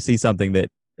where you see something that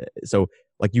so.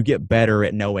 Like you get better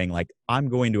at knowing, like, I'm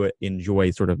going to enjoy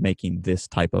sort of making this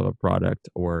type of a product,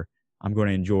 or I'm going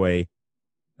to enjoy,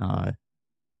 I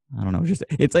don't know, just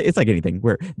it's like anything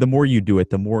where the more you do it,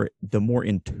 the more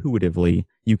intuitively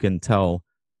you can tell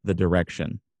the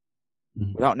direction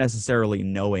without necessarily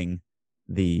knowing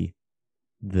the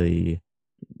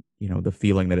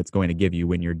feeling that it's going to give you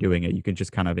when you're doing it. You can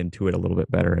just kind of intuit a little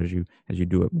bit better as you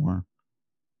do it more.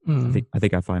 I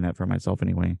think I find that for myself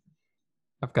anyway.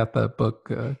 I've got the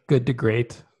book Good to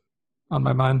Great on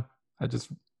my mind. I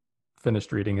just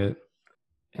finished reading it.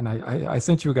 And I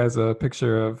sent you guys a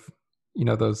picture of,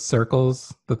 those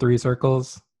circles, the 3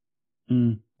 circles.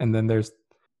 And then there's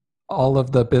all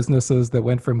of the businesses that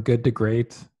went from good to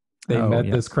great. They met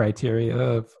this criteria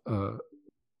of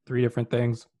 3 different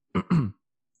things. And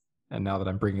now that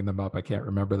I'm bringing them up, I can't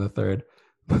remember the third.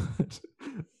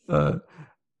 But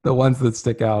the ones that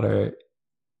stick out are,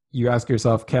 you ask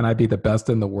yourself, can I be the best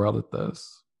in the world at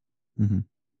this?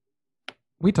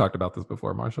 We talked about this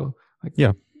before, Marshall.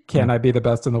 Like, can I be the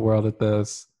best in the world at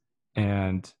this?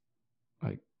 And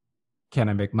like, can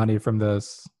I make money from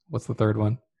this? What's the third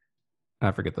one?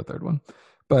 I forget the third one.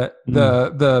 But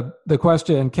the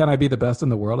question, can I be the best in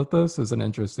the world at this, is an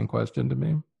interesting question to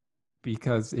me.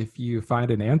 Because if you find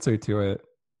an answer to it,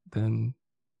 then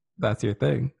that's your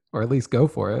thing. Or at least go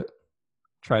for it.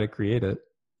 Try to create it.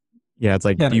 Yeah, it's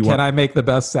like, can I make the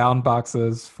best sound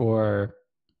boxes for?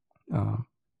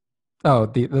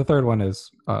 The third one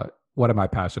is what am I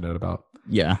passionate about?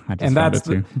 Yeah,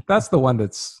 that's the one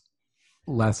that's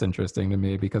less interesting to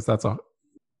me, because that's I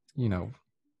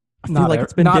feel like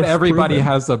it's been not everybody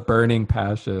has a burning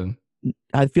passion.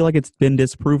 I feel like it's been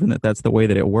disproven that that's the way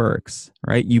that it works,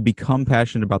 right? You become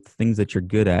passionate about the things that you're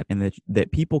good at, and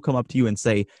that people come up to you and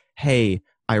say, "Hey,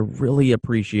 I really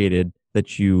appreciated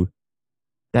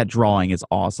that drawing is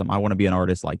awesome. I want to be an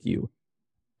artist like you."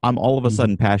 I'm all of a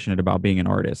sudden passionate about being an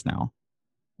artist now,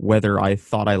 whether I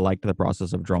thought I liked the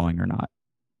process of drawing or not.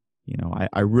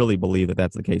 I really believe that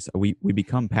that's the case. We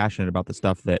become passionate about the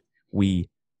stuff that we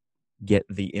get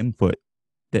the input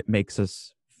that makes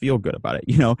us feel good about it.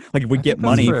 Like if we get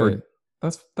money for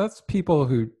that's people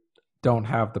who don't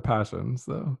have the passions,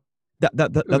 though.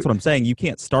 That's what I'm saying. You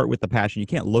can't start with the passion. You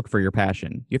can't look for your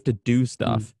passion. You have to do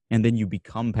stuff, and then you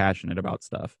become passionate about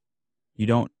stuff. I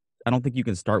don't think you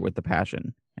can start with the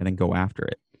passion and then go after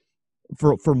it.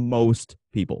 For most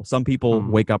people, some people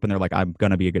wake up and they're like, I'm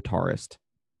gonna be a guitarist,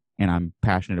 and I'm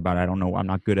passionate about it. I don't know. I'm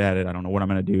not good at it. I don't know what I'm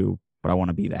gonna do, but I want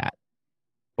to be that.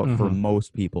 But for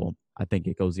most people, I think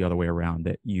it goes the other way around.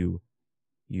 That you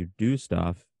do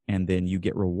stuff and then you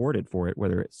get rewarded for it,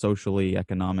 whether it's socially,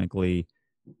 economically,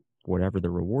 whatever the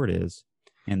reward is,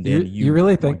 and then you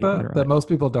really think that most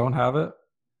people don't have it?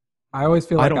 I always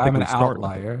feel like I'm an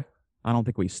outlier. I don't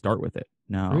think we start with it.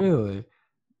 No. Really?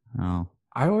 No.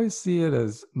 I always see it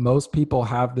as most people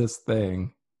have this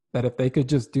thing that if they could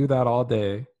just do that all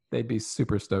day, they'd be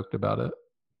super stoked about it.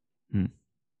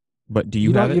 But do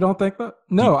you have it? You don't think that?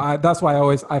 No, that's why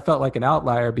I felt like an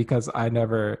outlier, because I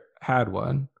never had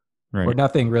one. Right. Or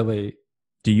nothing really.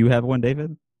 Do you have one,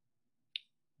 David?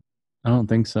 I don't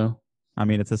think so. I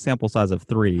mean, it's a sample size of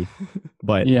 3,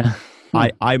 but Yeah.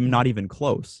 I'm not even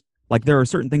close. Like, there are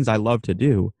certain things I love to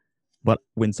do, but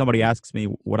when somebody asks me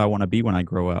what I want to be when I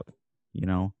grow up,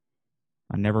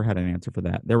 I never had an answer for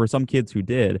that. There were some kids who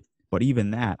did, but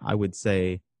even that, I would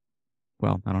say,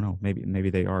 well, I don't know.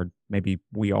 Maybe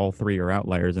we all 3 are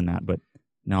outliers in that, but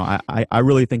no, I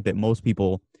really think that most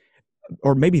people,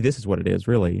 or maybe this is what it is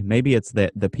really. Maybe it's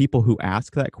that the people who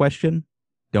ask that question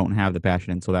don't have the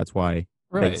passion, and so that's why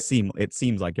Right. it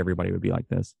seems like everybody would be like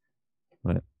this.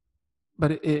 But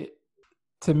it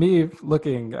to me,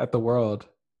 looking at the world,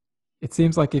 it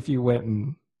seems like if you went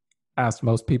and asked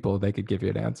most people, they could give you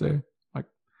an answer. Like,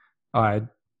 oh,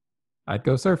 I'd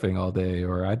go surfing all day,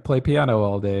 or I'd play piano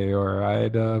all day, or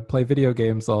I'd play video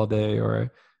games all day,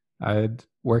 or I'd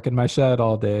work in my shed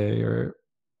all day, or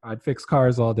I'd fix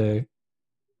cars all day.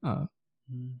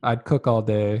 I'd cook all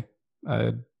day.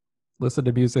 I'd listen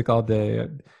to music all day.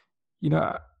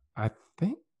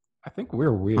 I think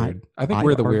we're weird. I think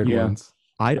we're the weird ones.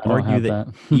 I'd argue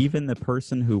that even the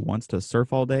person who wants to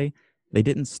surf all day, they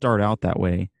didn't start out that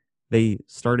way. They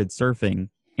started surfing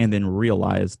and then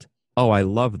realized, oh, I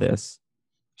love this.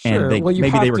 Sure. And maybe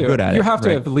they were good at it. You have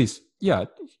to have at least, you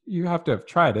have to have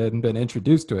tried it and been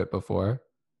introduced to it before.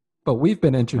 But we've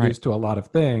been introduced to a lot of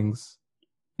things,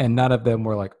 and none of them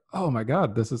were like, oh my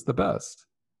God, this is the best.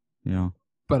 Yeah.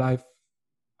 But I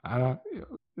don't,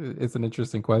 it's an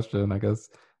interesting question, I guess.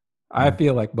 I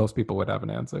feel like most people would have an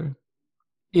answer.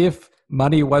 If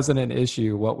money wasn't an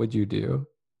issue, what would you do?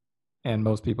 And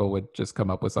most people would just come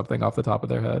up with something off the top of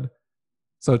their head.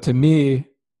 So to me,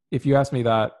 if you ask me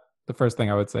that, the first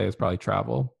thing I would say is probably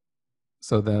travel.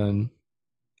 So then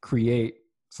create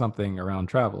something around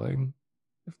traveling,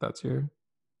 if that's your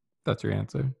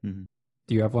answer. Mm-hmm.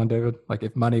 Do you have one, David? Like,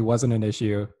 if money wasn't an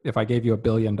issue, if I gave you $1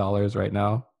 billion right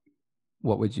now,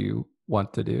 what would you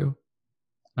want to do?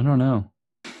 I don't know.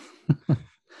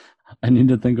 I need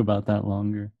to think about that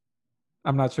longer.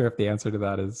 I'm not sure if the answer to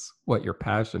that is what your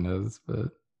passion is, but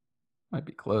might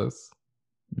be close.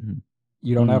 Mm-hmm.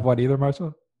 You don't have one either,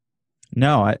 Marshall?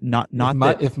 No, not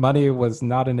if money was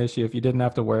not an issue, if you didn't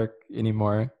have to work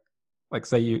anymore, like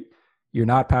say you're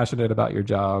not passionate about your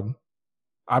job.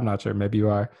 I'm not sure, maybe you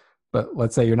are, but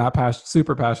let's say you're not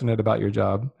super passionate about your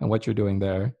job and what you're doing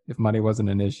there. If money wasn't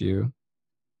an issue,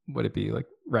 would it be like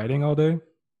writing all day,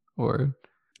 or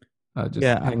just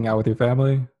hanging out with your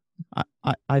family?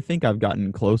 I think I've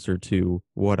gotten closer to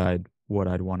what I'd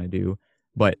want to do,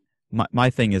 but my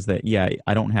thing is that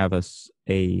I don't have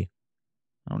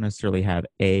I don't necessarily have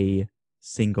a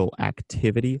single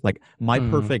activity. Like, my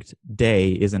perfect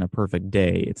day isn't a perfect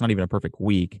day. It's not even a perfect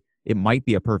week. It might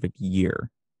be a perfect year.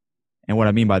 And what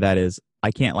I mean by that is I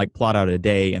can't like plot out a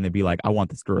day and then be like, I want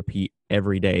this to repeat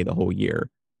every day the whole year,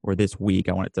 or this week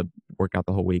I want it to work out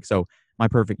the whole week. So my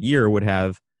perfect year would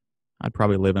have, I'd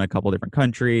probably live in a couple different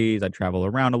countries. I'd travel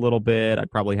around a little bit. I'd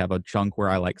probably have a chunk where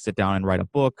I like sit down and write a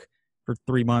book for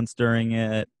 3 months during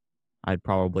it. I'd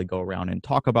probably go around and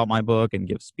talk about my book and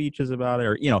give speeches about it,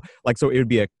 or so it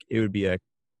would be a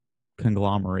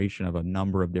conglomeration of a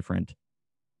number of different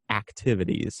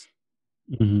activities.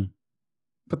 Mm-hmm.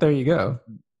 But there you go.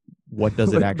 What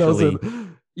does it actually?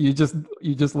 You just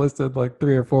listed like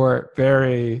 3 or 4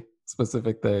 very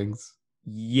specific things.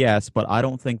 Yes, but I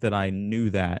don't think that I knew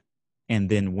that and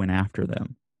then went after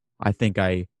them. I think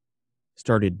I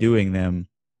started doing them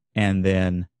and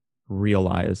then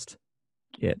realized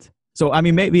it. So I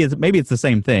mean, maybe it's the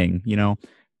same thing.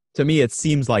 To me, it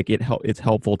seems like it's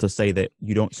helpful to say that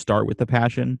you don't start with the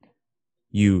passion.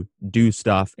 You do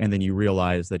stuff and then you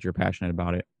realize that you're passionate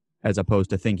about it, as opposed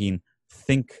to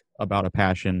think about a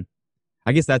passion.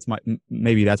 I guess that's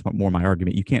more my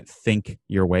argument. You can't think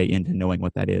your way into knowing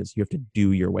what that is. You have to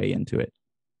do your way into it.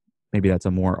 Maybe that's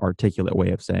a more articulate way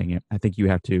of saying it. I think you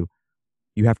have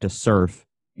to surf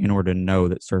in order to know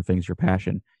that surfing's your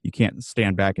passion. You can't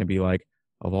stand back and be like,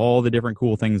 of all the different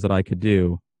cool things that I could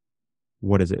do,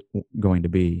 what is it going to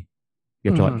be? You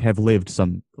have to like have lived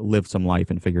some life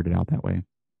and figured it out that way.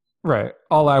 Right.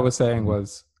 All I was saying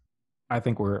was, I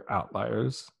think we're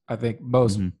outliers. I think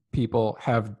most people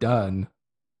have done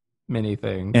many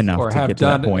things or have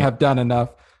done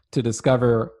enough to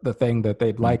discover the thing that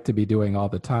they'd like to be doing all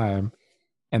the time,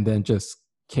 and then just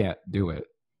can't do it,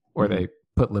 or they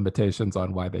put limitations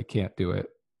on why they can't do it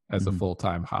as a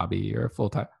full-time hobby or a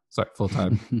full-time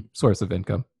source of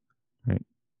income. Right.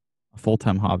 A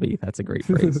full-time hobby. That's a great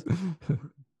phrase.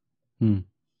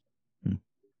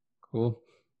 Cool.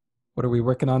 What are we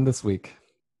working on this week?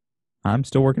 I'm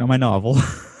still working on my novel.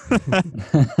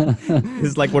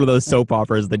 It's like one of those soap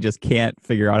operas that just can't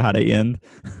figure out how to end.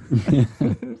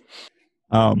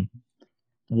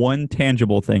 one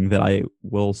tangible thing that I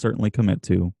will certainly commit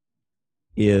to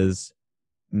is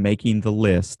making the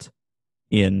list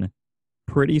in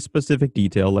pretty specific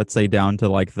detail. Let's say down to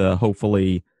like the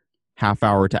hopefully half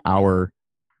hour to hour.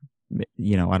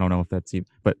 I don't know if that's even,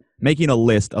 but making a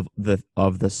list of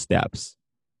the steps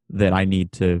that I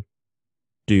need to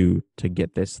do to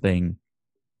get this thing.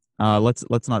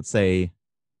 Let's not say,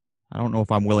 I don't know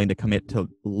if I'm willing to commit to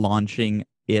launching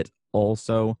it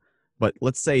also, but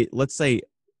let's say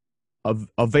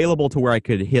available to where I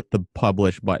could hit the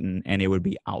publish button and it would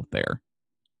be out there.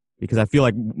 Because I feel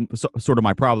like sort of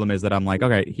my problem is that I'm like,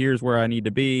 okay, here's where I need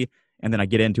to be. And then I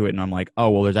get into it and I'm like, oh,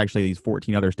 well, there's actually these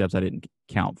 14 other steps I didn't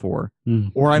count for.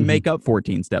 Or I make up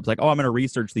 14 steps. Like, oh, I'm going to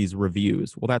research these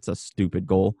reviews. Well, that's a stupid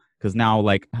goal. Because now,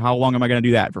 like, how long am I going to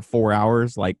do that? For 4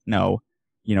 hours? Like, no.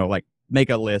 Like, make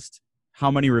a list.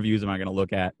 How many reviews am I going to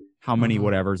look at? How many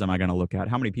whatevers am I going to look at?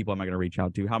 How many people am I going to reach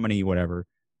out to? How many whatever?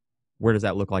 Where does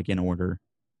that look like in order?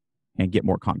 And get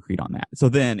more concrete on that. So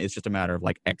then it's just a matter of,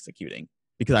 like, executing.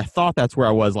 Because I thought that's where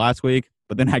I was last week.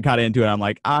 But then I got into it. And I'm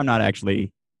like, I'm not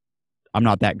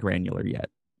that granular yet.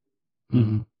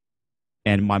 Mm-hmm.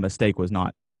 And my mistake was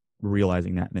not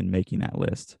realizing that and then making that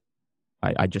list.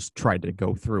 I just tried to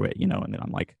go through it, and then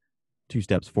I'm like 2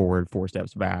 steps forward, 4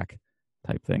 steps back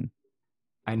type thing.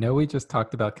 I know we just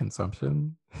talked about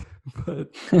consumption,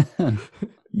 but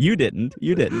you didn't.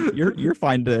 You're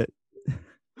fine to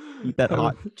eat that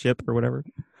hot chip or whatever.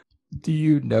 Do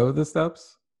you know the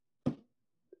steps?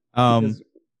 Because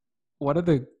one of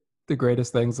the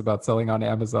greatest things about selling on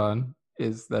Amazon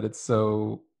is that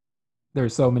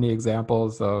there's so many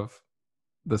examples of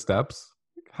the steps,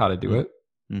 how to do it,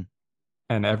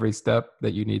 and every step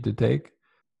that you need to take.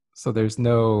 So there's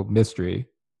no mystery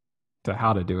to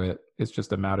how to do it. It's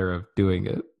just a matter of doing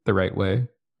it the right way.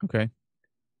 Okay.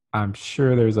 I'm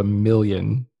sure there's a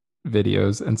million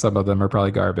videos, and some of them are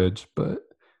probably garbage, but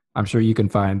I'm sure you can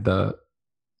find the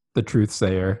truth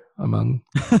sayer among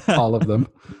all of them.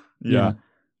 Yeah.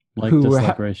 Like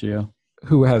dislike ratio.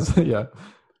 Who has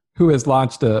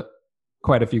launched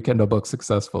quite a few Kindle books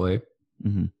successfully,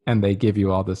 and they give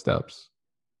you all the steps.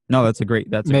 No, that's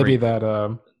maybe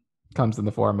that comes in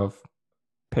the form of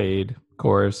paid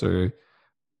course, or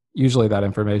usually that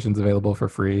information is available for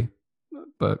free.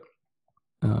 But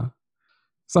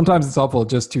sometimes it's helpful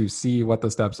just to see what the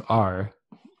steps are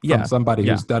from somebody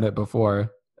who's done it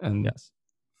before and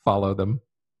follow them.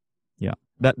 Yeah,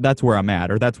 that's where I'm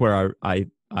at, or that's where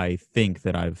I think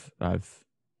that I've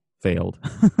failed.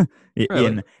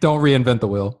 Really? Don't reinvent the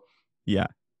wheel. Yeah.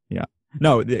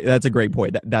 No, that's a great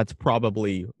point. That's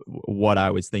probably what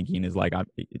I was thinking is like,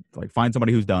 find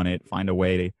somebody who's done it, find a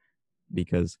way to,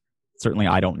 because certainly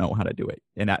I don't know how to do it.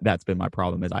 And that's been my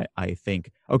problem is I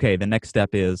think, okay, the next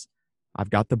step is I've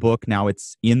got the book. Now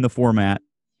it's in the format.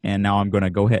 And now I'm going to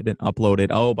go ahead and upload it.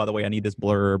 Oh, by the way, I need this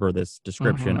blurb or this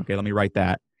description. Okay, let me write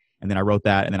that. And then I wrote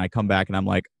that. And then I come back and I'm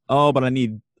like, oh, but I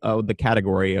need the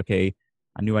category. Okay,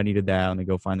 I knew I needed that. Let me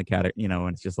go find the category, and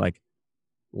it's just like,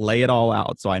 lay it all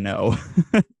out so I know.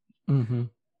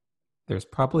 There's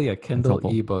probably a Kindle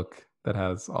ebook that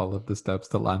has all of the steps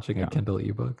to launching a Kindle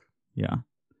ebook. Yeah.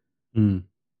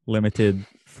 Limited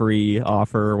free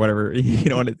offer or whatever,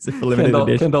 and it's limited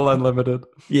edition. Kindle Unlimited.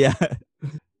 Yeah.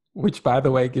 Which, by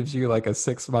the way, gives you like a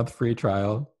 6-month free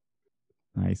trial.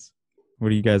 Nice.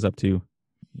 What are you guys up to?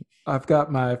 I've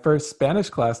got my first Spanish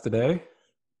class today.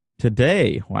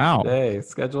 Today? Wow. Today,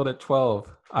 scheduled at 12.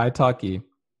 Italki.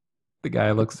 The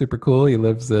guy looks super cool. He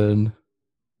lives in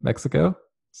Mexico.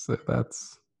 So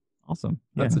that's awesome.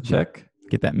 That's a check.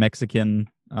 Get that Mexican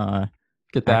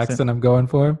get the accent I'm going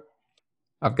for.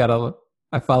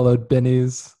 I followed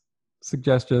Benny's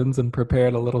suggestions and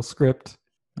prepared a little script.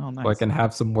 Oh, nice. So I can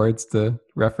have some words to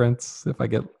reference if I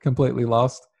get completely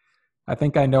lost. I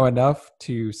think I know enough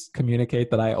to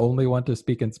communicate that I only want to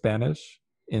speak in Spanish.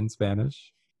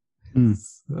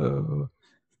 So,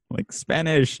 like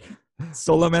Spanish.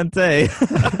 Solamente.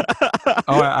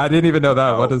 Oh, I didn't even know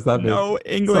that. What does that mean? No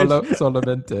English.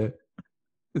 Solamente.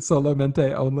 It's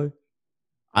solamente only.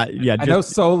 I know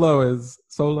solo is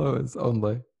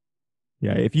only.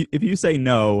 Yeah, if you say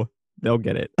no, they'll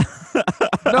get it.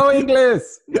 No English.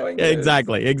 No English.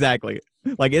 Exactly.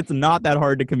 Like, it's not that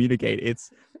hard to communicate. It's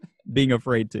being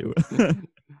afraid to.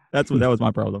 That was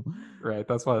my problem. Right.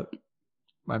 That's what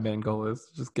my main goal is.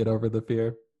 Just get over the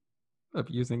fear of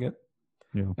using it.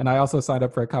 Yeah. And I also signed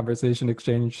up for a conversation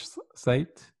exchange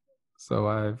site. So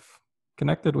I've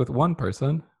connected with one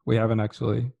person. We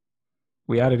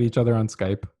added each other on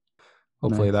Skype.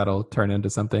 Hopefully that'll turn into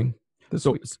something this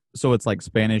week. So it's like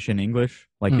Spanish and English?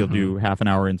 Like you'll do half an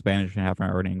hour in Spanish and half an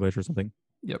hour in English or something?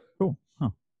 Yep. Cool. Huh.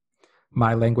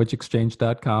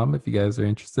 mylanguageexchange.com if you guys are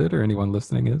interested, or anyone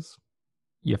listening is.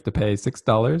 You have to pay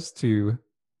 $6 to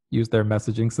use their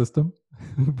messaging system,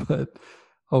 but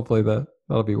hopefully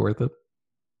that'll be worth it.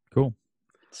 Cool.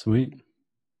 Sweet.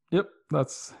 Yep,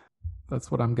 that's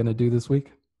what I'm gonna do this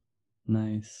week.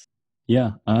 Nice.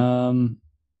 Yeah. I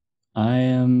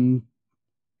am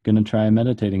gonna try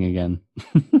meditating again.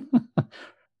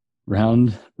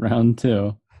 round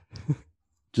 2.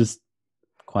 Just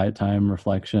quiet time,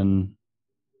 reflection,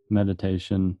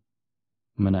 meditation.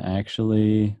 I'm gonna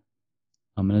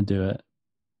do it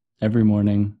every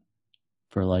morning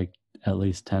for like at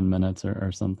least 10 minutes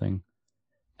or something.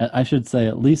 I should say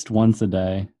at least once a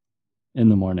day in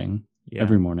the morning. Yeah.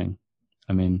 Every morning.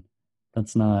 I mean,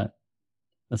 that's not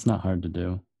hard to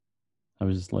do. I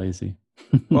was just lazy.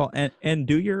 Well, and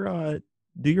do your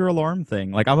alarm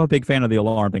thing. Like, I'm a big fan of the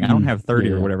alarm thing. I don't have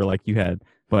 30 or whatever like you had,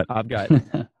 but I've got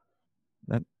that.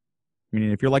 I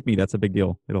mean, if you're like me, that's a big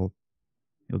deal. It'll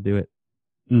do it.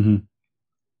 Mm-hmm.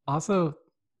 Also,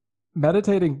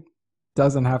 meditating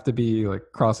doesn't have to be like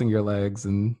crossing your legs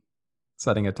and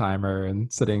setting a timer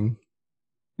and sitting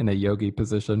in a yogi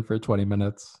position for 20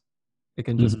 minutes. It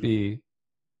can just be,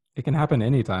 it can happen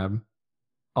anytime.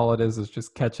 All it is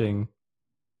just catching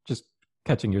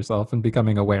yourself and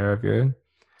becoming aware of your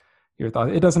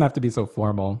thoughts. It doesn't have to be so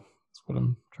formal. That's what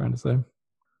I'm trying to say.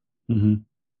 Mm-hmm.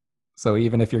 So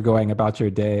even if you're going about your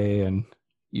day and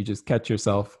you just catch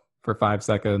yourself for 5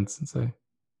 seconds and say,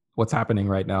 what's happening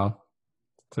right now?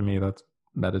 To me, that's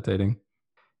meditating.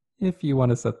 If you want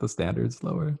to set the standards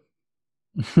lower.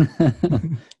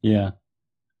 Yeah.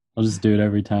 I'll just do it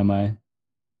every time I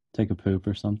take a poop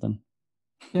or something.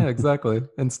 Yeah, exactly.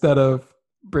 Instead of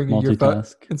bringing your phone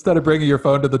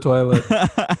to the toilet.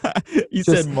 You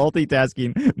said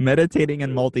multitasking, meditating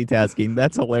and multitasking.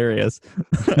 That's hilarious.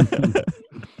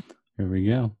 Here we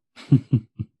go.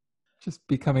 Just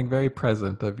becoming very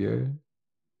present of your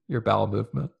bowel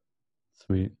movement.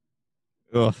 Sweet.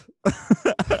 Ugh.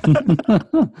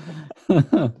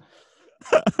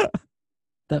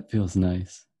 That feels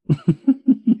nice.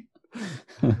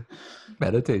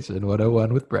 Meditation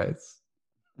 101 with Bryce.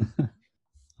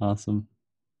 Awesome.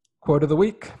 Quote of the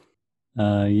week.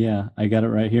 Yeah, I got it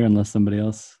right here unless somebody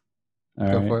else.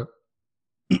 Go for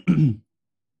it.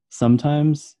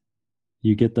 Sometimes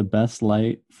you get the best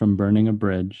light from a burning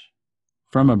bridge.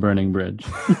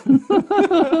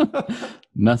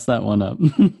 Mess that one up.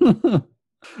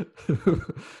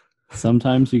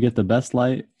 Sometimes you get the best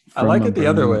light from I like it the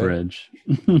other way. Bridge.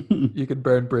 You could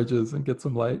burn bridges and get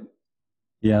some light.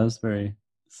 Yeah, it was very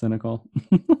cynical.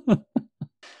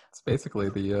 It's basically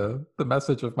the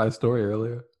message of my story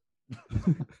earlier.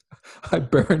 I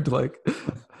burned like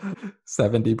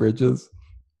 70 bridges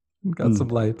and got some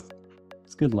light.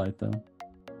 It's good light though.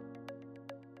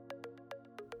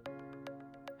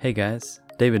 Hey guys,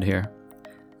 David here.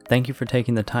 Thank you for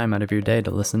taking the time out of your day to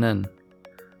listen in.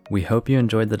 We hope you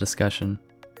enjoyed the discussion.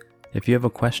 If you have a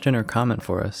question or comment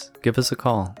for us, give us a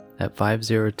call at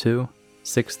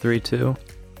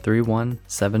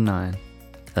 502-632-3179.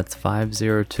 That's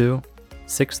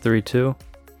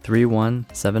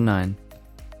 502-632-3179.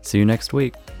 See you next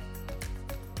week.